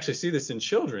 and you can actually see this in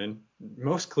children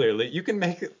most clearly, you can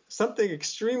make something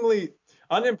extremely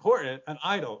unimportant an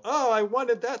idol. Oh, I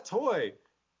wanted that toy.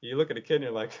 You look at a kid and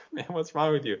you're like, man, what's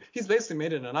wrong with you? He's basically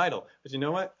made it an idol. But you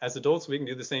know what? As adults, we can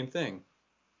do the same thing.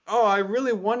 Oh, I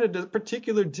really wanted a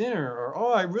particular dinner, or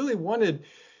oh, I really wanted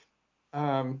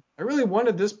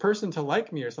this person to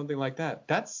like me, or something like that.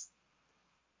 That's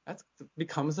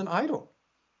becomes an idol.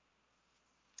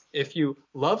 If you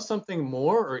love something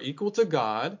more or equal to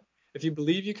God, if you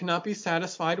believe you cannot be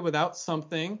satisfied without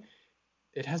something,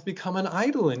 it has become an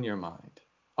idol in your mind,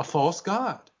 a false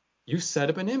god. You set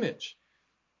up an image.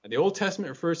 The Old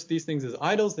Testament refers to these things as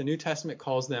idols. The New Testament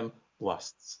calls them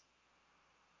lusts.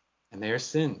 And they are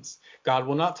sins. God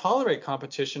will not tolerate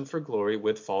competition for glory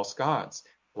with false gods,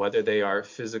 whether they are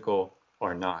physical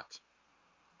or not.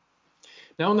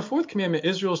 Now, in the fourth commandment,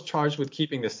 Israel is charged with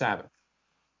keeping the Sabbath.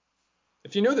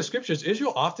 If you know the scriptures,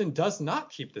 Israel often does not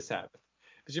keep the Sabbath.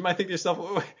 Because you might think to yourself,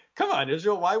 oh, come on,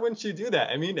 Israel, why wouldn't you do that?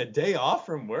 I mean, a day off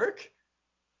from work?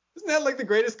 Isn't that like the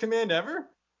greatest command ever?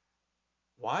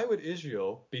 Why would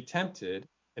Israel be tempted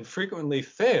and frequently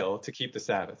fail to keep the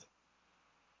Sabbath?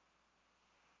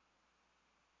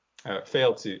 Or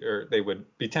they would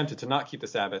be tempted to not keep the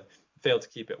Sabbath, fail to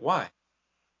keep it. Why?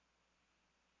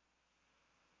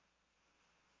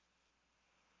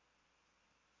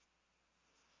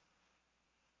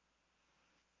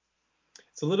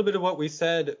 It's a little bit of what we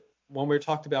said when we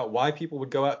talked about why people would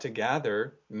go out to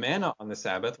gather manna on the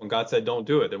Sabbath when God said, don't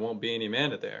do it. There won't be any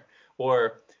manna there.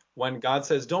 Or when God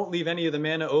says, don't leave any of the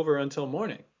manna over until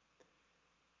morning.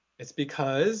 It's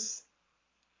because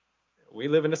we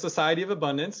live in a society of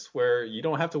abundance where you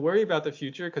don't have to worry about the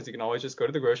future because you can always just go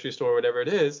to the grocery store or whatever it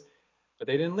is. But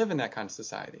they didn't live in that kind of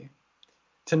society.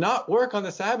 To not work on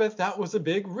the Sabbath, that was a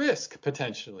big risk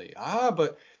potentially.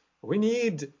 But we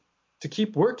need to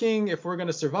keep working if we're going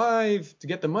to survive, to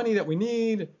get the money that we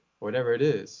need, whatever it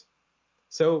is.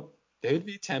 So they'd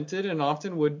be tempted and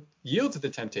often would yield to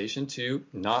the temptation to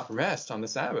not rest on the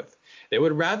Sabbath. They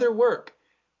would rather work.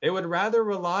 They would rather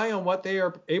rely on what they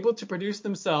are able to produce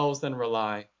themselves than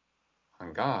rely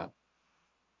on God.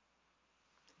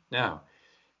 Now,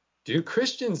 do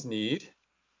Christians need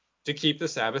to keep the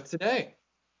Sabbath today?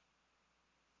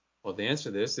 Well, the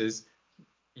answer to this is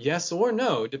yes or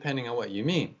no, depending on what you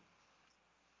mean.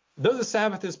 Though the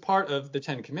Sabbath is part of the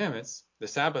Ten Commandments, the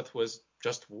Sabbath was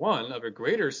just one of a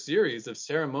greater series of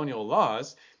ceremonial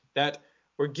laws that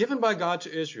were given by God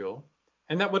to Israel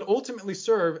and that would ultimately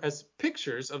serve as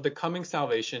pictures of the coming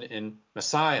salvation in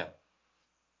Messiah.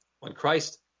 When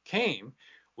Christ came,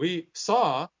 we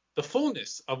saw the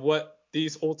fullness of what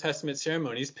these Old Testament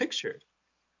ceremonies pictured,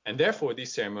 and therefore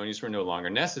these ceremonies were no longer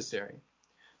necessary.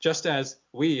 Just as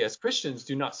we as Christians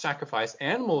do not sacrifice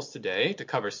animals today to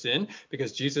cover sin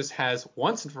because Jesus has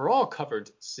once and for all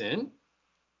covered sin,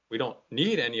 we don't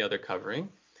need any other covering.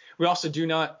 We also do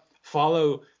not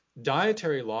follow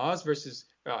dietary laws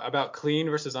about clean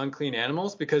versus unclean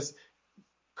animals because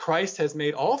Christ has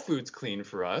made all foods clean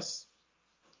for us.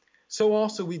 So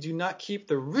also we do not keep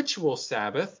the ritual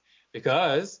Sabbath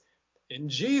because in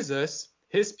Jesus,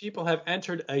 his people have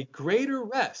entered a greater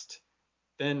rest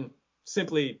than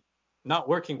simply not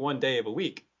working one day of a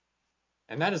week.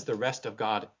 And that is the rest of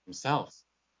God himself.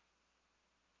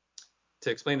 To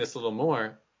explain this a little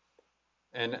more,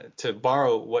 And to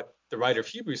borrow what the writer of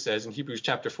Hebrews says in Hebrews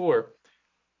chapter 4,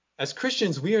 as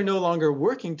Christians, we are no longer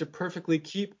working to perfectly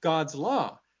keep God's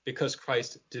law because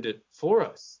Christ did it for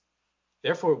us.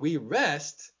 Therefore, we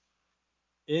rest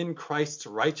in Christ's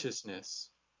righteousness.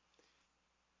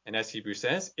 And as Hebrews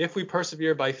says, if we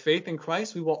persevere by faith in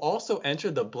Christ, we will also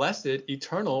enter the blessed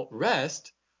eternal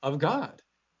rest of God,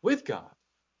 with God.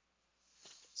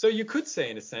 So you could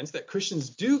say, in a sense, that Christians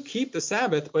do keep the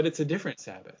Sabbath, but it's a different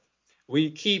Sabbath.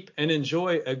 We keep and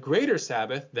enjoy a greater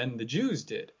Sabbath than the Jews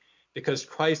did, because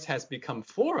Christ has become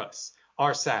for us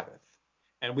our Sabbath,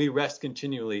 and we rest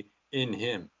continually in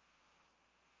him.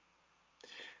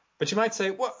 But you might say,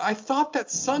 well, I thought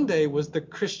that Sunday was the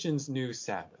Christian's new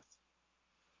Sabbath.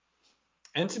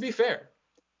 And to be fair,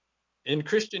 in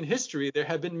Christian history, there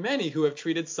have been many who have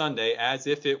treated Sunday as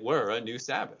if it were a new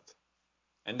Sabbath.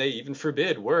 And they even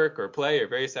forbid work or play or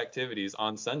various activities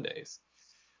on Sundays.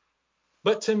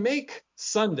 But to make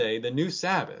Sunday the new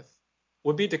Sabbath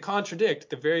would be to contradict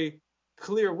the very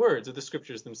clear words of the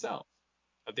scriptures themselves.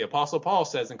 The Apostle Paul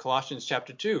says in Colossians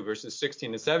chapter 2, verses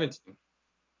 16 to 17,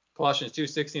 Colossians 2,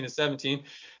 16 to 17,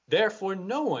 therefore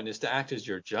no one is to act as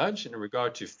your judge in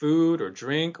regard to food or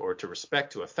drink or to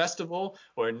respect to a festival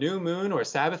or a new moon or a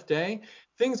Sabbath day,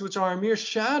 things which are a mere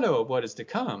shadow of what is to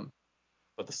come,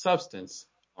 but the substance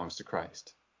belongs to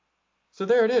Christ. So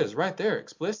there it is, right there,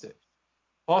 explicit.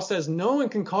 Paul says no one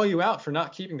can call you out for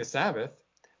not keeping the Sabbath.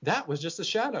 That was just a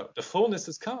shadow. The fullness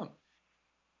has come.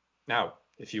 Now,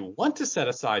 if you want to set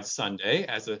aside Sunday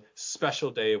as a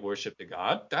special day of worship to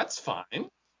God, that's fine.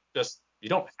 Just you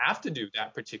don't have to do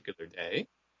that particular day.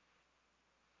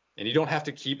 And you don't have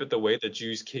to keep it the way the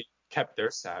Jews kept their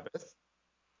Sabbath.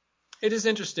 It is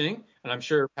interesting, and I'm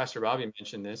sure Pastor Robbie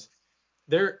mentioned this,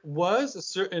 there was a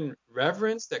certain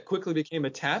reverence that quickly became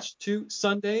attached to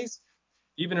Sundays.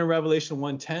 Even in Revelation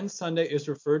 1:10, Sunday is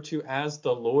referred to as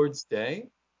the Lord's Day.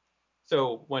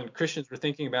 So when Christians were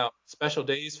thinking about special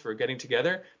days for getting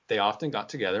together, they often got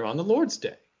together on the Lord's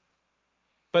Day.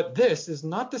 But this is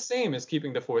not the same as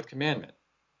keeping the fourth commandment.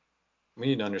 We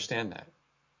need to understand that.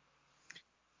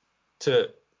 To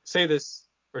say this,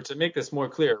 or to make this more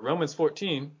clear, Romans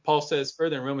 14, Paul says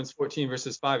further in Romans 14,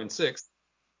 verses 5 and 6,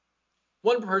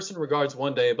 one person regards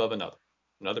one day above another.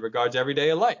 Another regards every day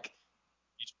alike.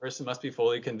 Each person must be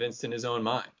fully convinced in his own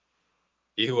mind.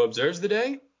 He who observes the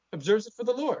day, observes it for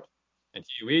the Lord. And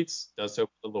he who eats, does so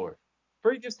for the Lord.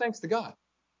 For he gives thanks to God.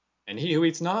 And he who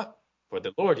eats not, for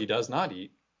the Lord he does not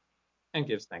eat, and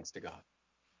gives thanks to God.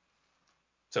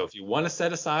 So if you want to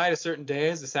set aside a certain day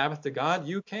as the Sabbath to God,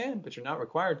 you can, but you're not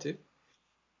required to.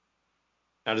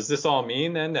 Now, does this all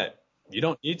mean then that you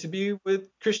don't need to be with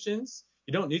Christians?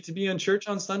 You don't need to be in church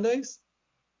on Sundays?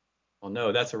 Well,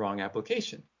 no, that's a wrong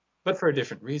application, but for a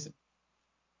different reason.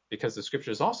 Because the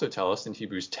scriptures also tell us in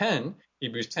Hebrews 10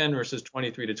 verses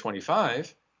 23 to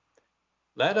 25,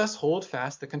 let us hold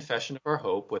fast the confession of our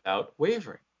hope without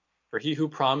wavering, for he who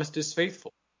promised is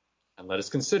faithful. And let us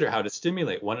consider how to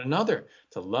stimulate one another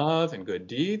to love and good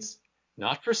deeds,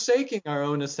 not forsaking our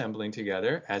own assembling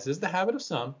together, as is the habit of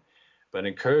some, but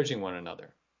encouraging one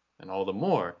another, and all the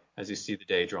more as you see the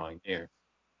day drawing near.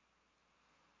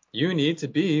 You need to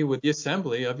be with the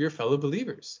assembly of your fellow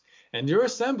believers, and your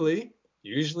assembly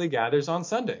usually gathers on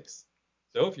Sundays.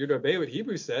 So if you're to obey what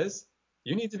Hebrews says,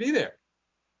 you need to be there.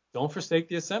 Don't forsake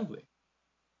the assembly.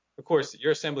 Of course,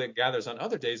 your assembly gathers on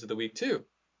other days of the week too.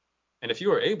 And if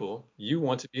you are able, you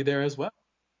want to be there as well.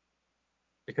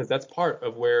 Because that's part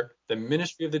of where the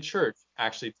ministry of the church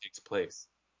actually takes place.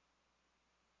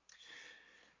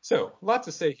 So, a lot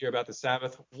to say here about the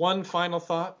Sabbath. One final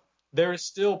thought. There is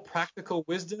still practical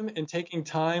wisdom in taking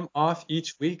time off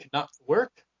each week not to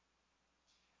work.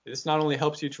 This not only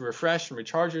helps you to refresh and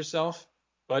recharge yourself,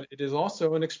 but it is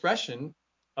also an expression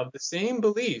of the same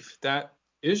belief that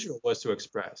Israel was to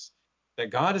express,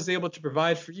 that God is able to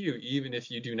provide for you even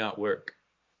if you do not work.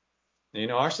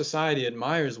 And, our society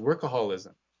admires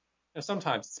workaholism. Now,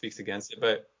 sometimes it speaks against it,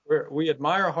 but we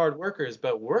admire hard workers,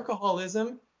 but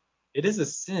workaholism, it is a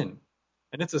sin.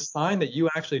 And it's a sign that you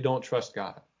actually don't trust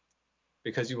God,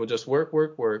 because you will just work,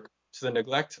 work, work to the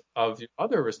neglect of your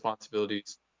other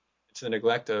responsibilities, to the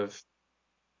neglect of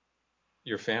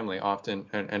your family often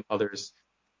and others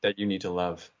that you need to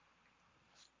love.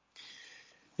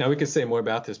 Now, we could say more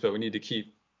about this, but we need to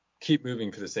keep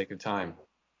moving for the sake of time.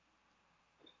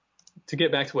 To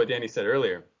get back to what Danny said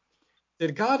earlier,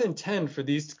 did God intend for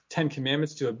these 10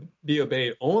 commandments to be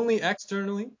obeyed only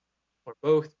externally, or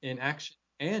both in action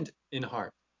and in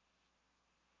heart?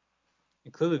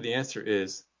 And clearly the answer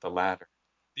is the latter.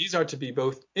 These are to be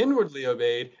both inwardly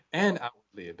obeyed and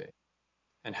outwardly obeyed.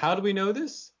 And how do we know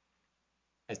this?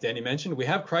 As Danny mentioned, we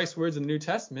have Christ's words in the New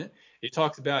Testament. He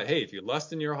talks about, hey, if you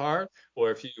lust in your heart,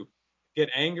 or if you get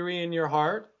angry in your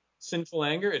heart, sinful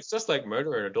anger, it's just like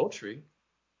murder and adultery.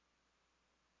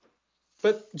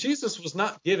 But Jesus was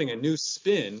not giving a new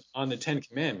spin on the Ten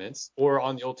Commandments or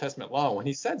on the Old Testament law when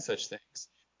he said such things.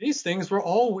 These things were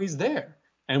always there.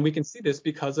 And we can see this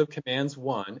because of commands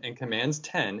 1 and commands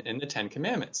 10 in the Ten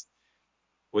Commandments.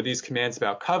 Were these commands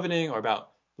about coveting or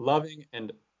about loving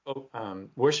and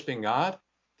worshiping God?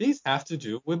 These have to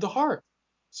do with the heart.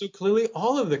 So clearly,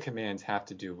 all of the commands have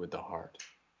to do with the heart.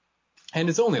 And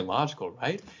it's only logical,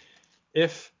 right?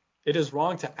 If it is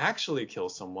wrong to actually kill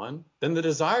someone, then the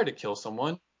desire to kill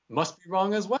someone must be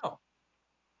wrong as well.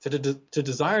 To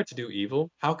desire to do evil,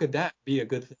 how could that be a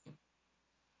good thing?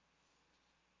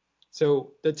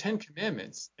 So the Ten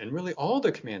Commandments, and really all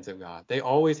the commands of God, they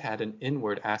always had an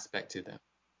inward aspect to them.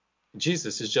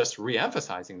 Jesus is just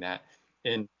re-emphasizing that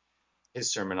in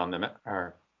his Sermon on the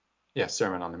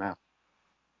Mount.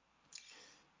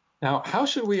 Now, how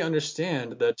should we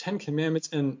understand the Ten Commandments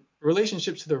in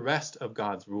relationship to the rest of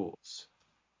God's rules?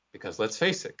 Because let's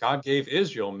face it, God gave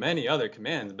Israel many other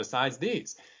commands besides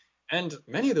these, and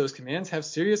many of those commands have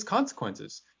serious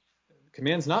consequences.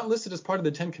 Commands not listed as part of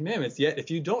the Ten Commandments, yet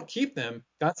if you don't keep them,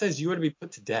 God says you are to be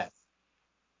put to death.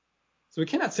 So we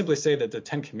cannot simply say that the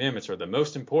Ten Commandments are the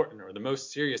most important or the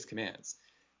most serious commands.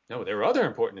 No, there are other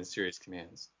important and serious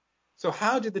commands. So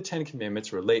how did the Ten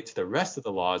Commandments relate to the rest of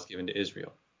the laws given to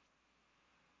Israel?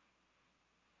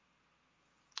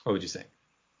 What would you say?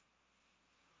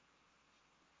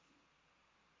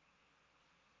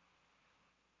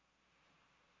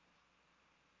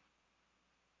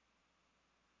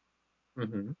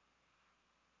 Mm-hmm.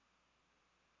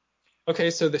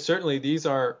 Okay, so certainly these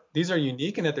are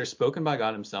unique in that they're spoken by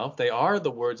God Himself. They are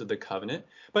the words of the covenant.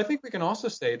 But I think we can also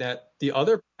say that the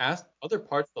other parts of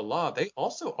the law, they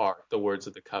also are the words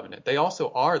of the covenant. They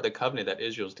also are the covenant that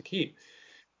Israel is to keep.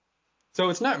 So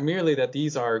it's not merely that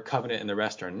these are covenant and the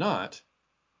rest are not.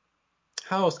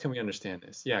 How else can we understand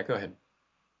this? Yeah, go ahead.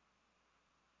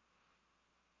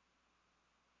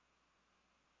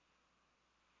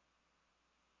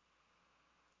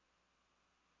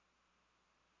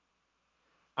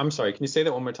 I'm sorry. Can you say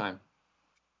that one more time?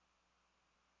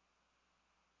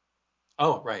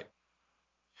 Oh, right,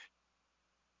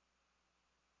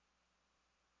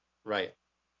 right.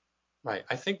 Right.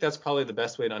 I think that's probably the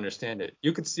best way to understand it.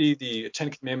 You could see the Ten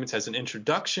Commandments as an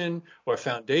introduction or a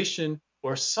foundation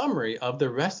or a summary of the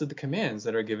rest of the commands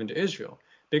that are given to Israel.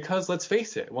 Because let's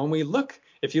face it,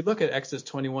 if you look at Exodus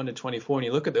 21 to 24 and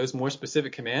you look at those more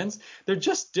specific commands, they're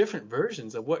just different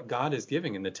versions of what God is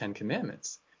giving in the Ten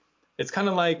Commandments. It's kind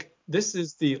of like this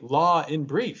is the law in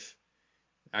brief.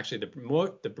 Actually,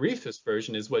 the briefest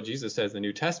version is what Jesus says in the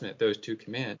New Testament, those two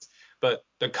commands. But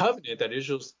the covenant that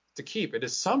Israel's to keep, it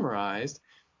is summarized.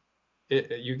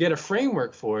 You get a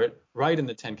framework for it right in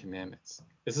the Ten Commandments.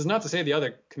 This is not to say the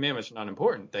other commandments are not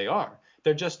important. They are.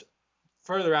 They're just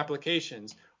further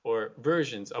applications or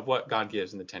versions of what God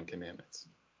gives in the Ten Commandments.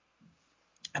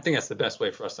 I think that's the best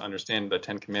way for us to understand the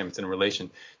Ten Commandments in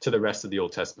relation to the rest of the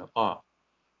Old Testament law.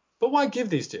 But why give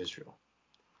these to Israel?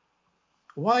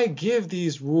 Why give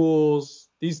these rules,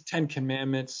 these 10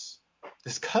 commandments,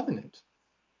 this covenant?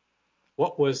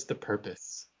 What was the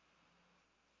purpose?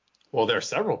 Well, there are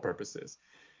several purposes,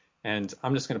 and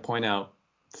I'm just going to point out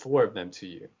 4 of them to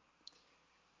you.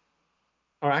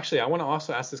 Or actually, I want to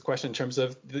also ask this question in terms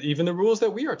of even the rules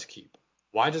that we are to keep.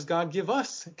 Why does God give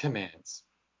us commands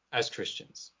as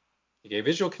Christians? He gave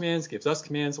Israel commands, gives us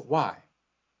commands. Why?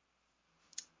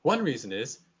 One reason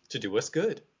is to do us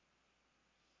good.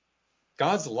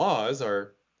 God's laws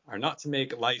are not to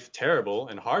make life terrible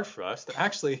and hard for us. They're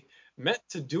actually meant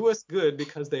to do us good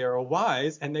because they are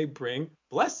wise and they bring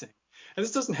blessing. And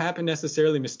this doesn't happen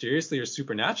necessarily mysteriously or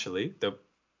supernaturally, though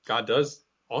God does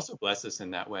also bless us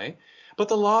in that way. But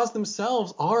the laws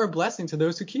themselves are a blessing to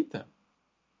those who keep them.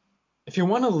 If you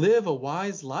want to live a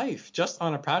wise life just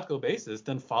on a practical basis,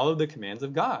 then follow the commands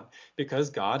of God because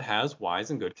God has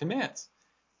wise and good commands.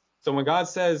 So when God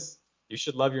says you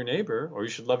should love your neighbor or you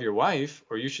should love your wife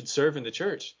or you should serve in the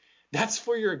church, that's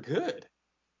for your good.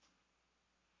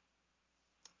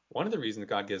 One of the reasons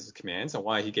God gives his commands and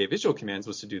why he gave Israel commands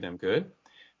was to do them good.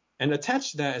 And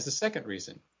attached to that is the second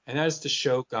reason, and that is to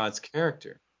show God's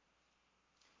character.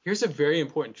 Here's a very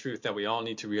important truth that we all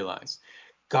need to realize.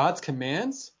 God's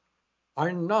commands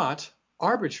are not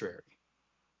arbitrary.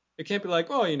 It can't be like,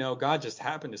 oh, God just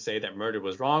happened to say that murder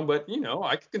was wrong, but,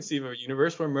 I could conceive of a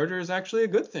universe where murder is actually a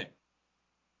good thing.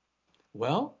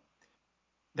 Well,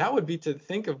 that would be to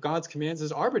think of God's commands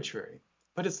as arbitrary,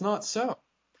 but it's not so.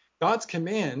 God's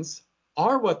commands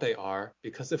are what they are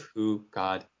because of who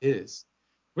God is.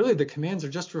 Really, the commands are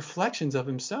just reflections of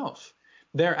himself.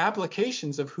 They're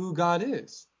applications of who God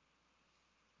is.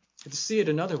 To see it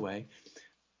another way,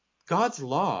 God's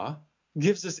law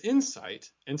gives us insight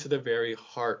into the very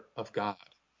heart of God.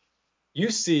 You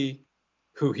see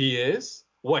who he is,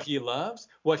 what he loves,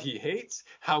 what he hates,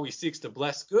 how he seeks to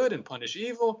bless good and punish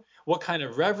evil, what kind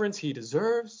of reverence he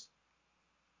deserves.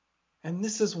 And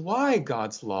this is why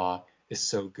God's law is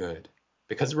so good,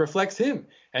 because it reflects him,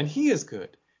 and he is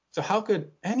good. So how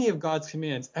could any of God's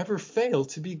commands ever fail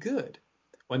to be good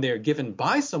when they are given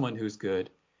by someone who's good,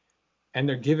 and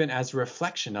they're given as a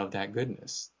reflection of that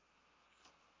goodness?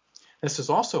 This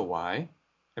is also why,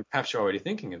 and perhaps you're already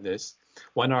thinking of this,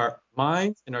 when our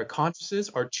minds and our consciences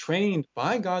are trained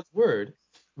by God's word,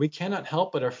 we cannot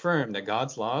help but affirm that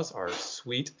God's laws are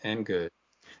sweet and good.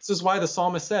 This is why the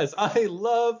psalmist says, I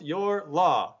love your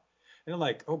law. And I'm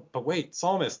like, oh, but wait,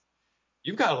 psalmist,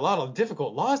 you've got a lot of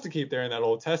difficult laws to keep there in that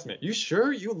Old Testament. You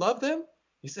sure you love them?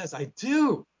 He says, I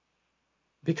do,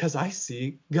 because I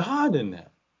see God in them.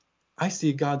 I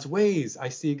see God's ways. I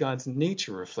see God's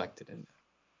nature reflected in them.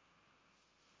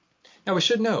 Now, we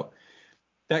should know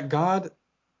that God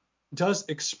does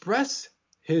express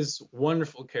his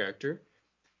wonderful character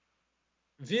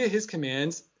via his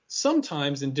commands,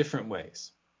 sometimes in different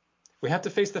ways. We have to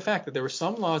face the fact that there were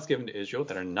some laws given to Israel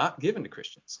that are not given to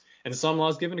Christians, and some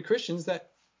laws given to Christians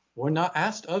that were not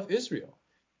asked of Israel.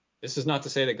 This is not to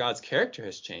say that God's character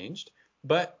has changed,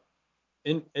 but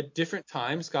at different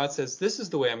times, God says, this is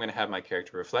the way I'm going to have my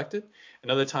character reflected,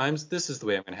 and other times, this is the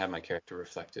way I'm going to have my character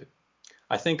reflected.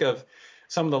 I think of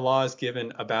some of the laws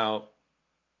given about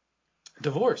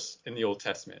divorce in the Old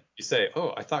Testament. You say,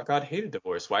 oh, I thought God hated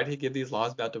divorce. Why did he give these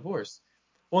laws about divorce?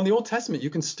 Well, in the Old Testament, you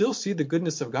can still see the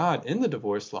goodness of God in the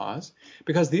divorce laws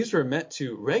because these were meant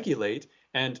to regulate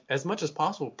and, as much as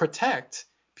possible, protect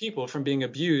people from being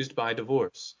abused by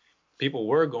divorce. People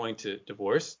were going to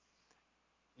divorce,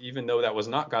 even though that was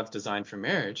not God's design for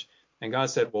marriage. And God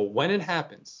said, well, when it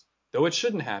happens, though it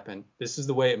shouldn't happen, this is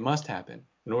the way it must happen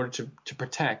in order to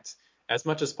protect, as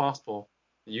much as possible,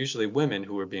 usually women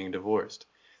who were being divorced.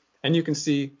 And you can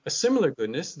see a similar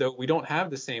goodness, though we don't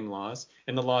have the same laws,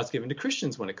 in the laws given to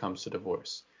Christians when it comes to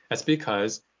divorce. That's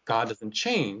because God doesn't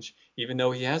change, even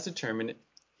though he has determined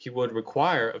he would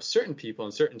require of certain people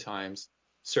in certain times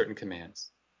certain commands.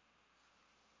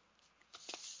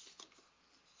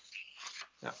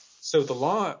 Now,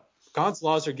 so God's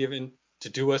laws are given to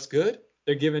do us good.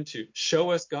 They're given to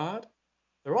show us God.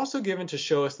 They're also given to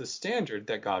show us the standard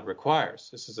that God requires.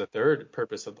 This is a third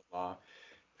purpose of the law.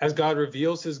 As God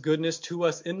reveals his goodness to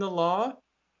us in the law,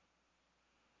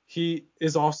 he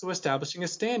is also establishing a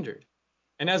standard.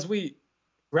 And as we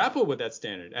grapple with that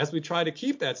standard, as we try to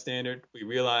keep that standard, we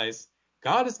realize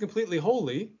God is completely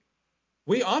holy.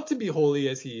 We ought to be holy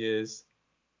as he is,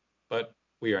 but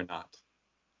we are not.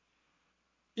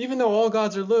 Even though all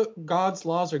God's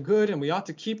laws are good and we ought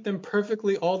to keep them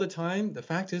perfectly all the time, the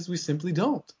fact is we simply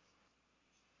don't.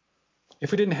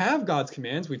 If we didn't have God's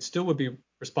commands, we still would be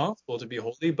responsible to be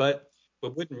holy, but we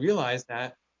wouldn't realize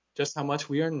that just how much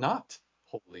we are not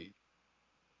holy.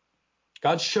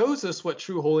 God shows us what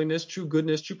true holiness, true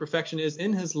goodness, true perfection is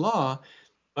in his law,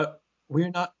 but we're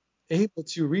not able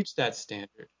to reach that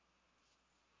standard.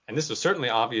 And this was certainly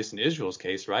obvious in Israel's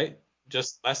case, right?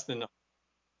 Just less than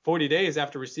 40 days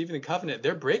after receiving the covenant,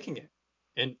 they're breaking it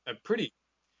in a pretty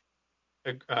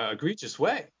egregious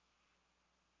way.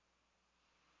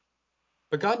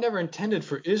 But God never intended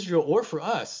for Israel or for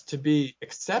us to be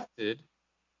accepted,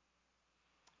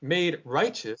 made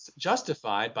righteous,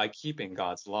 justified by keeping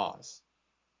God's laws.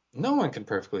 No one can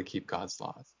perfectly keep God's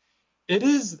laws. It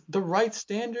is the right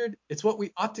standard. It's what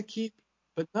we ought to keep,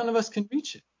 but none of us can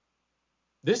reach it.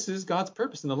 This is God's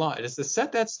purpose in the law. It is to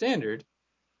set that standard,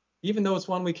 even though it's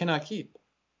one we cannot keep.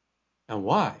 And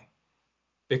why?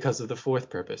 Because of the fourth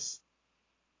purpose.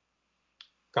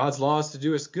 God's law is to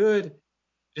do us good.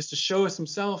 It is to show us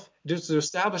himself. It is to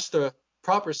establish the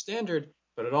proper standard,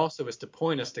 but it also is to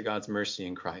point us to God's mercy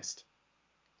in Christ.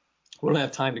 We don't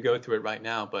have time to go through it right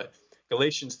now, but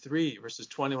Galatians 3, verses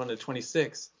 21 to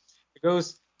 26, it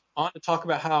goes on to talk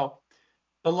about how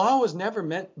the law was never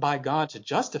meant by God to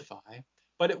justify,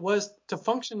 but it was to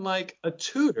function like a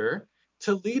tutor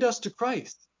to lead us to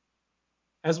Christ.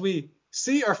 As we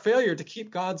see our failure to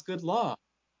keep God's good law,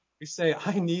 we say,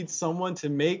 I need someone to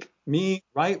make me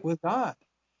right with God.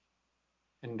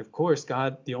 And of course,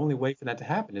 the only way for that to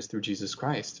happen is through Jesus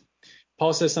Christ.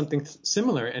 Paul says something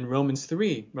similar in Romans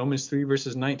 3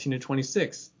 verses 19 to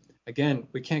 26. Again,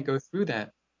 we can't go through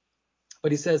that.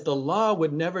 But he says the law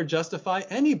would never justify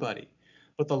anybody,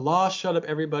 but the law shut up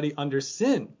everybody under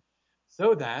sin,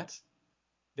 so that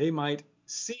they might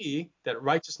see that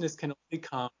righteousness can only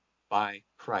come by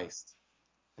Christ.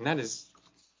 And that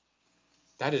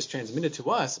is transmitted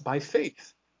to us by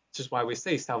faith, which is why we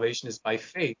say salvation is by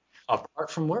faith,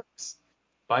 apart from works,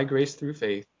 by grace through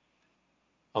faith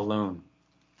alone.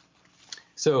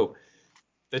 So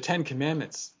the Ten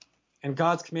Commandments and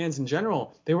God's commands in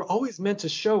general, they were always meant to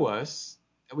show us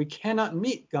that we cannot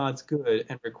meet God's good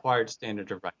and required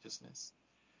standard of righteousness.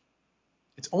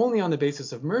 It's only on the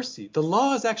basis of mercy. The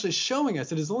law is actually showing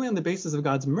us it is only on the basis of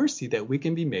God's mercy that we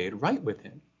can be made right with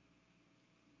him.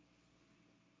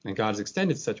 And God has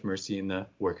extended such mercy in the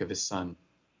work of his Son.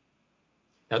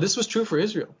 Now, this was true for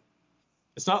Israel.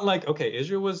 It's not like, okay,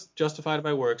 Israel was justified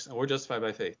by works and we're justified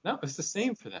by faith. No, it's the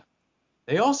same for them.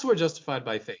 They also were justified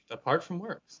by faith, apart from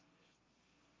works.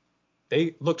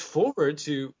 They looked forward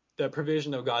to the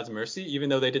provision of God's mercy, even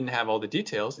though they didn't have all the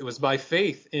details. It was by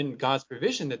faith in God's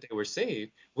provision that they were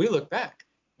saved. We look back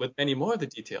with many more of the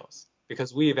details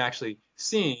because we have actually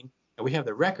seen and we have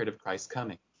the record of Christ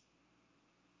coming.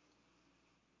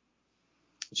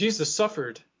 Jesus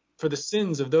suffered for the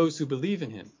sins of those who believe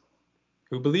in him,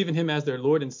 as their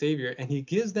Lord and Savior, and he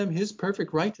gives them his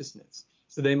perfect righteousness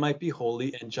so they might be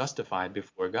holy and justified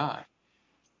before God.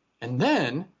 And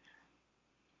then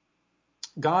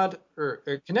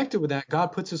connected with that, God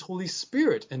puts his Holy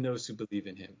Spirit in those who believe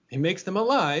in him. He makes them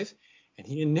alive, and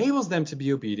he enables them to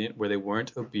be obedient where they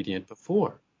weren't obedient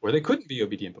before, where they couldn't be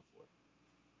obedient before.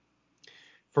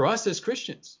 For us as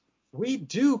Christians, we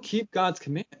do keep God's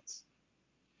commands,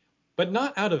 but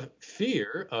not out of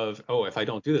fear of, oh, if I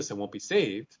don't do this, I won't be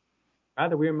saved.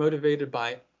 Rather, we are motivated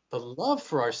by the love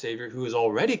for our Savior who has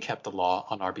already kept the law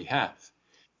on our behalf.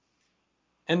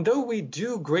 And though we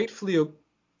do gratefully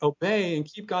obey and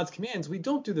keep God's commands, we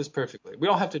don't do this perfectly. We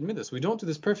all have to admit this. We don't do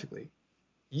this perfectly.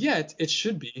 Yet, it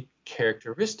should be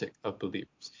characteristic of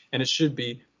believers. And it should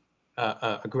be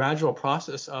a gradual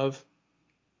process of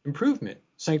improvement,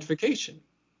 sanctification.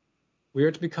 We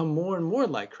are to become more and more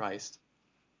like Christ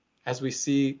as we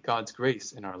see God's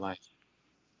grace in our life.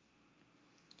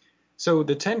 So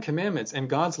the Ten Commandments and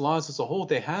God's laws as a whole,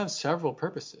 they have several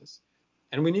purposes.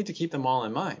 And we need to keep them all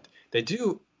in mind.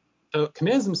 The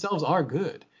commands themselves are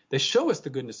good. They show us the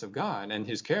goodness of God and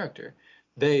his character.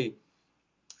 They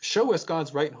show us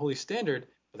God's right and holy standard,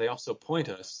 but they also point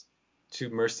us to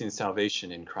mercy and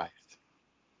salvation in Christ.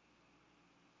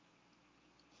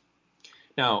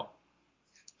 Now,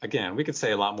 again, we could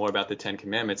say a lot more about the Ten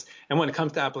Commandments. And when it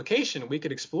comes to application, we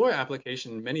could explore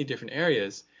application in many different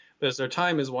areas. But as our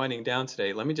time is winding down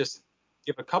today, let me just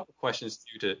give a couple questions to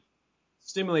you to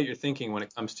stimulate your thinking when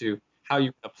it comes to how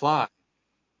you can apply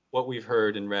what we've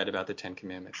heard and read about the Ten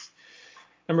Commandments.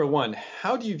 Number one,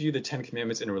 how do you view the Ten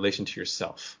Commandments in relation to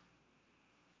yourself?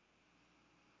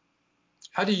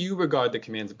 How do you regard the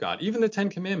commands of God? Even the Ten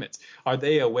Commandments, are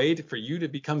they a way for you to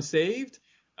become saved?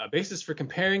 A basis for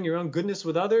comparing your own goodness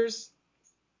with others?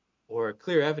 Or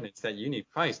clear evidence that you need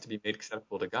Christ to be made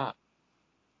acceptable to God?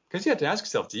 Because you have to ask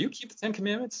yourself, do you keep the Ten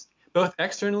Commandments, both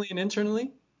externally and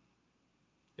internally?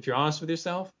 If you're honest with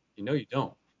yourself, you know you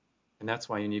don't. And that's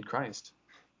why you need Christ.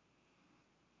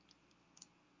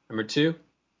 Number two,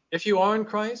 if you are in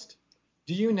Christ,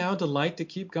 do you now delight to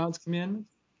keep God's commandments?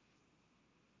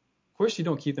 Of course, you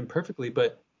don't keep them perfectly,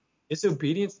 but is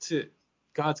obedience to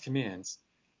God's commands,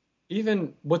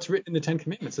 even what's written in the Ten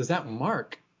Commandments, does that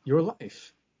mark your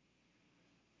life?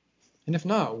 And if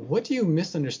not, what do you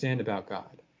misunderstand about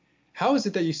God? How is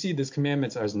it that you see these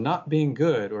commandments as not being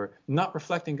good or not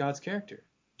reflecting God's character?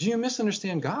 Do you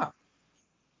misunderstand God?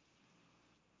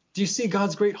 Do you see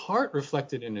God's great heart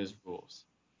reflected in his rules?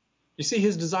 You see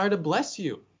his desire to bless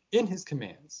you in his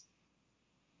commands.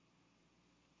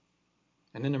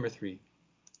 And then number three,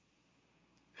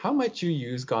 how might you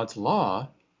use God's law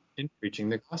in preaching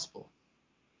the gospel?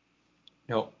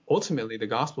 Ultimately, the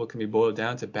gospel can be boiled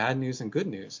down to bad news and good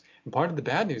news. And part of the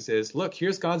bad news is, look,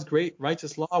 here's God's great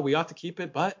righteous law. We ought to keep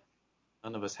it, but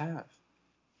none of us have.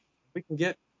 We can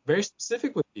get very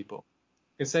specific with people.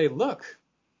 We can say, look,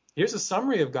 here's a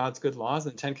summary of God's good laws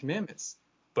and the Ten Commandments.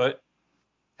 But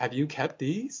have you kept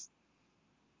these?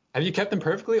 Have you kept them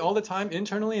perfectly all the time,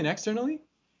 internally and externally?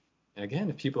 And again,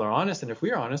 if people are honest, and if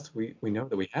we are honest, we know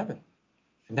that we haven't.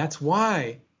 And that's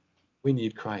why we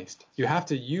need Christ. You have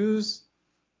to use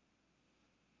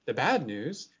the bad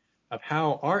news of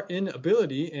how our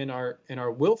inability and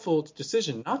our willful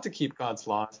decision not to keep God's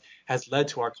laws has led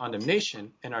to our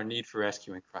condemnation and our need for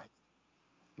rescue in Christ.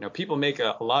 People make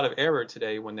a lot of error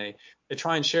today when they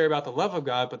try and share about the love of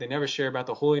God, but they never share about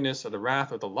the holiness or the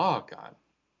wrath or the law of God.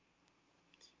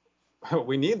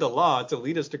 We need the law to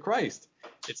lead us to Christ.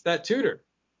 It's that tutor.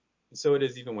 And so it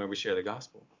is even when we share the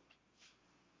gospel.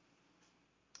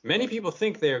 Many people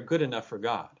think they are good enough for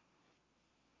God,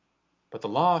 but the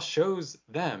law shows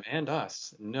them and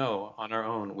us, no, on our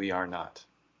own we are not.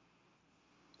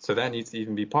 So that needs to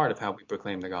even be part of how we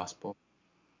proclaim the gospel.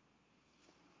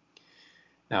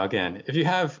 Now, again, if you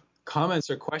have comments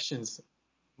or questions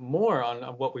more on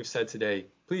what we've said today,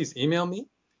 please email me.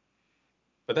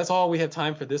 But that's all we have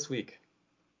time for this week.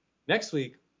 Next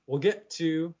week, we'll get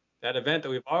to that event that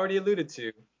we've already alluded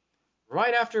to.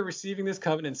 Right after receiving this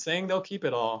covenant, saying they'll keep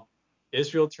it all,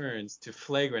 Israel turns to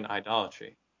flagrant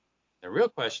idolatry. The real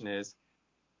question is,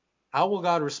 how will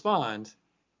God respond?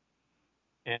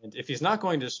 And if he's not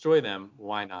going to destroy them,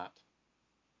 why not?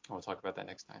 We'll talk about that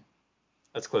next time.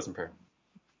 Let's close in prayer.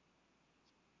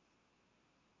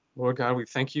 Lord God, we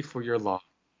thank you for your law.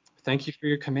 Thank you for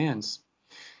your commands.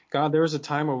 God, there was a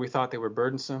time where we thought they were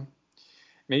burdensome.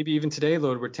 Maybe even today,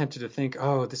 Lord, we're tempted to think,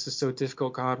 oh, this is so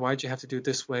difficult, God. Why'd you have to do it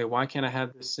this way? Why can't I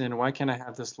have this sin? Why can't I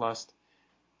have this lust?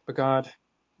 But God,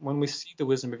 when we see the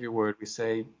wisdom of your word, we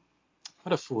say,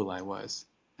 what a fool I was.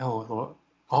 Oh, Lord,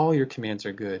 all your commands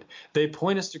are good. They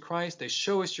point us to Christ. They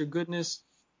show us your goodness.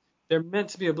 They're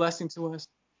meant to be a blessing to us.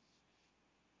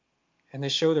 And they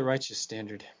show the righteous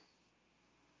standard.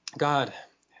 God,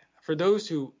 for those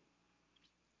who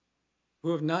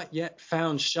have not yet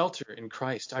found shelter in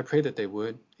Christ, I pray that they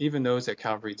would, even those at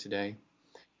Calvary today.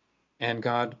 And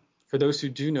God, for those who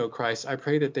do know Christ, I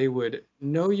pray that they would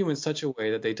know you in such a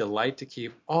way that they delight to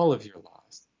keep all of your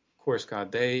laws. Of course,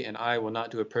 God, they and I will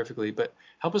not do it perfectly, but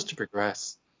help us to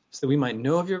progress so that we might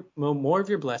know more of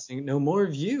your blessing, know more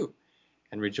of you,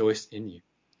 and rejoice in you.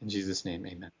 In Jesus' name,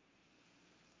 amen.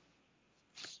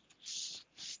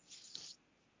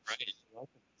 Right. You're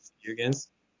welcome. See you again.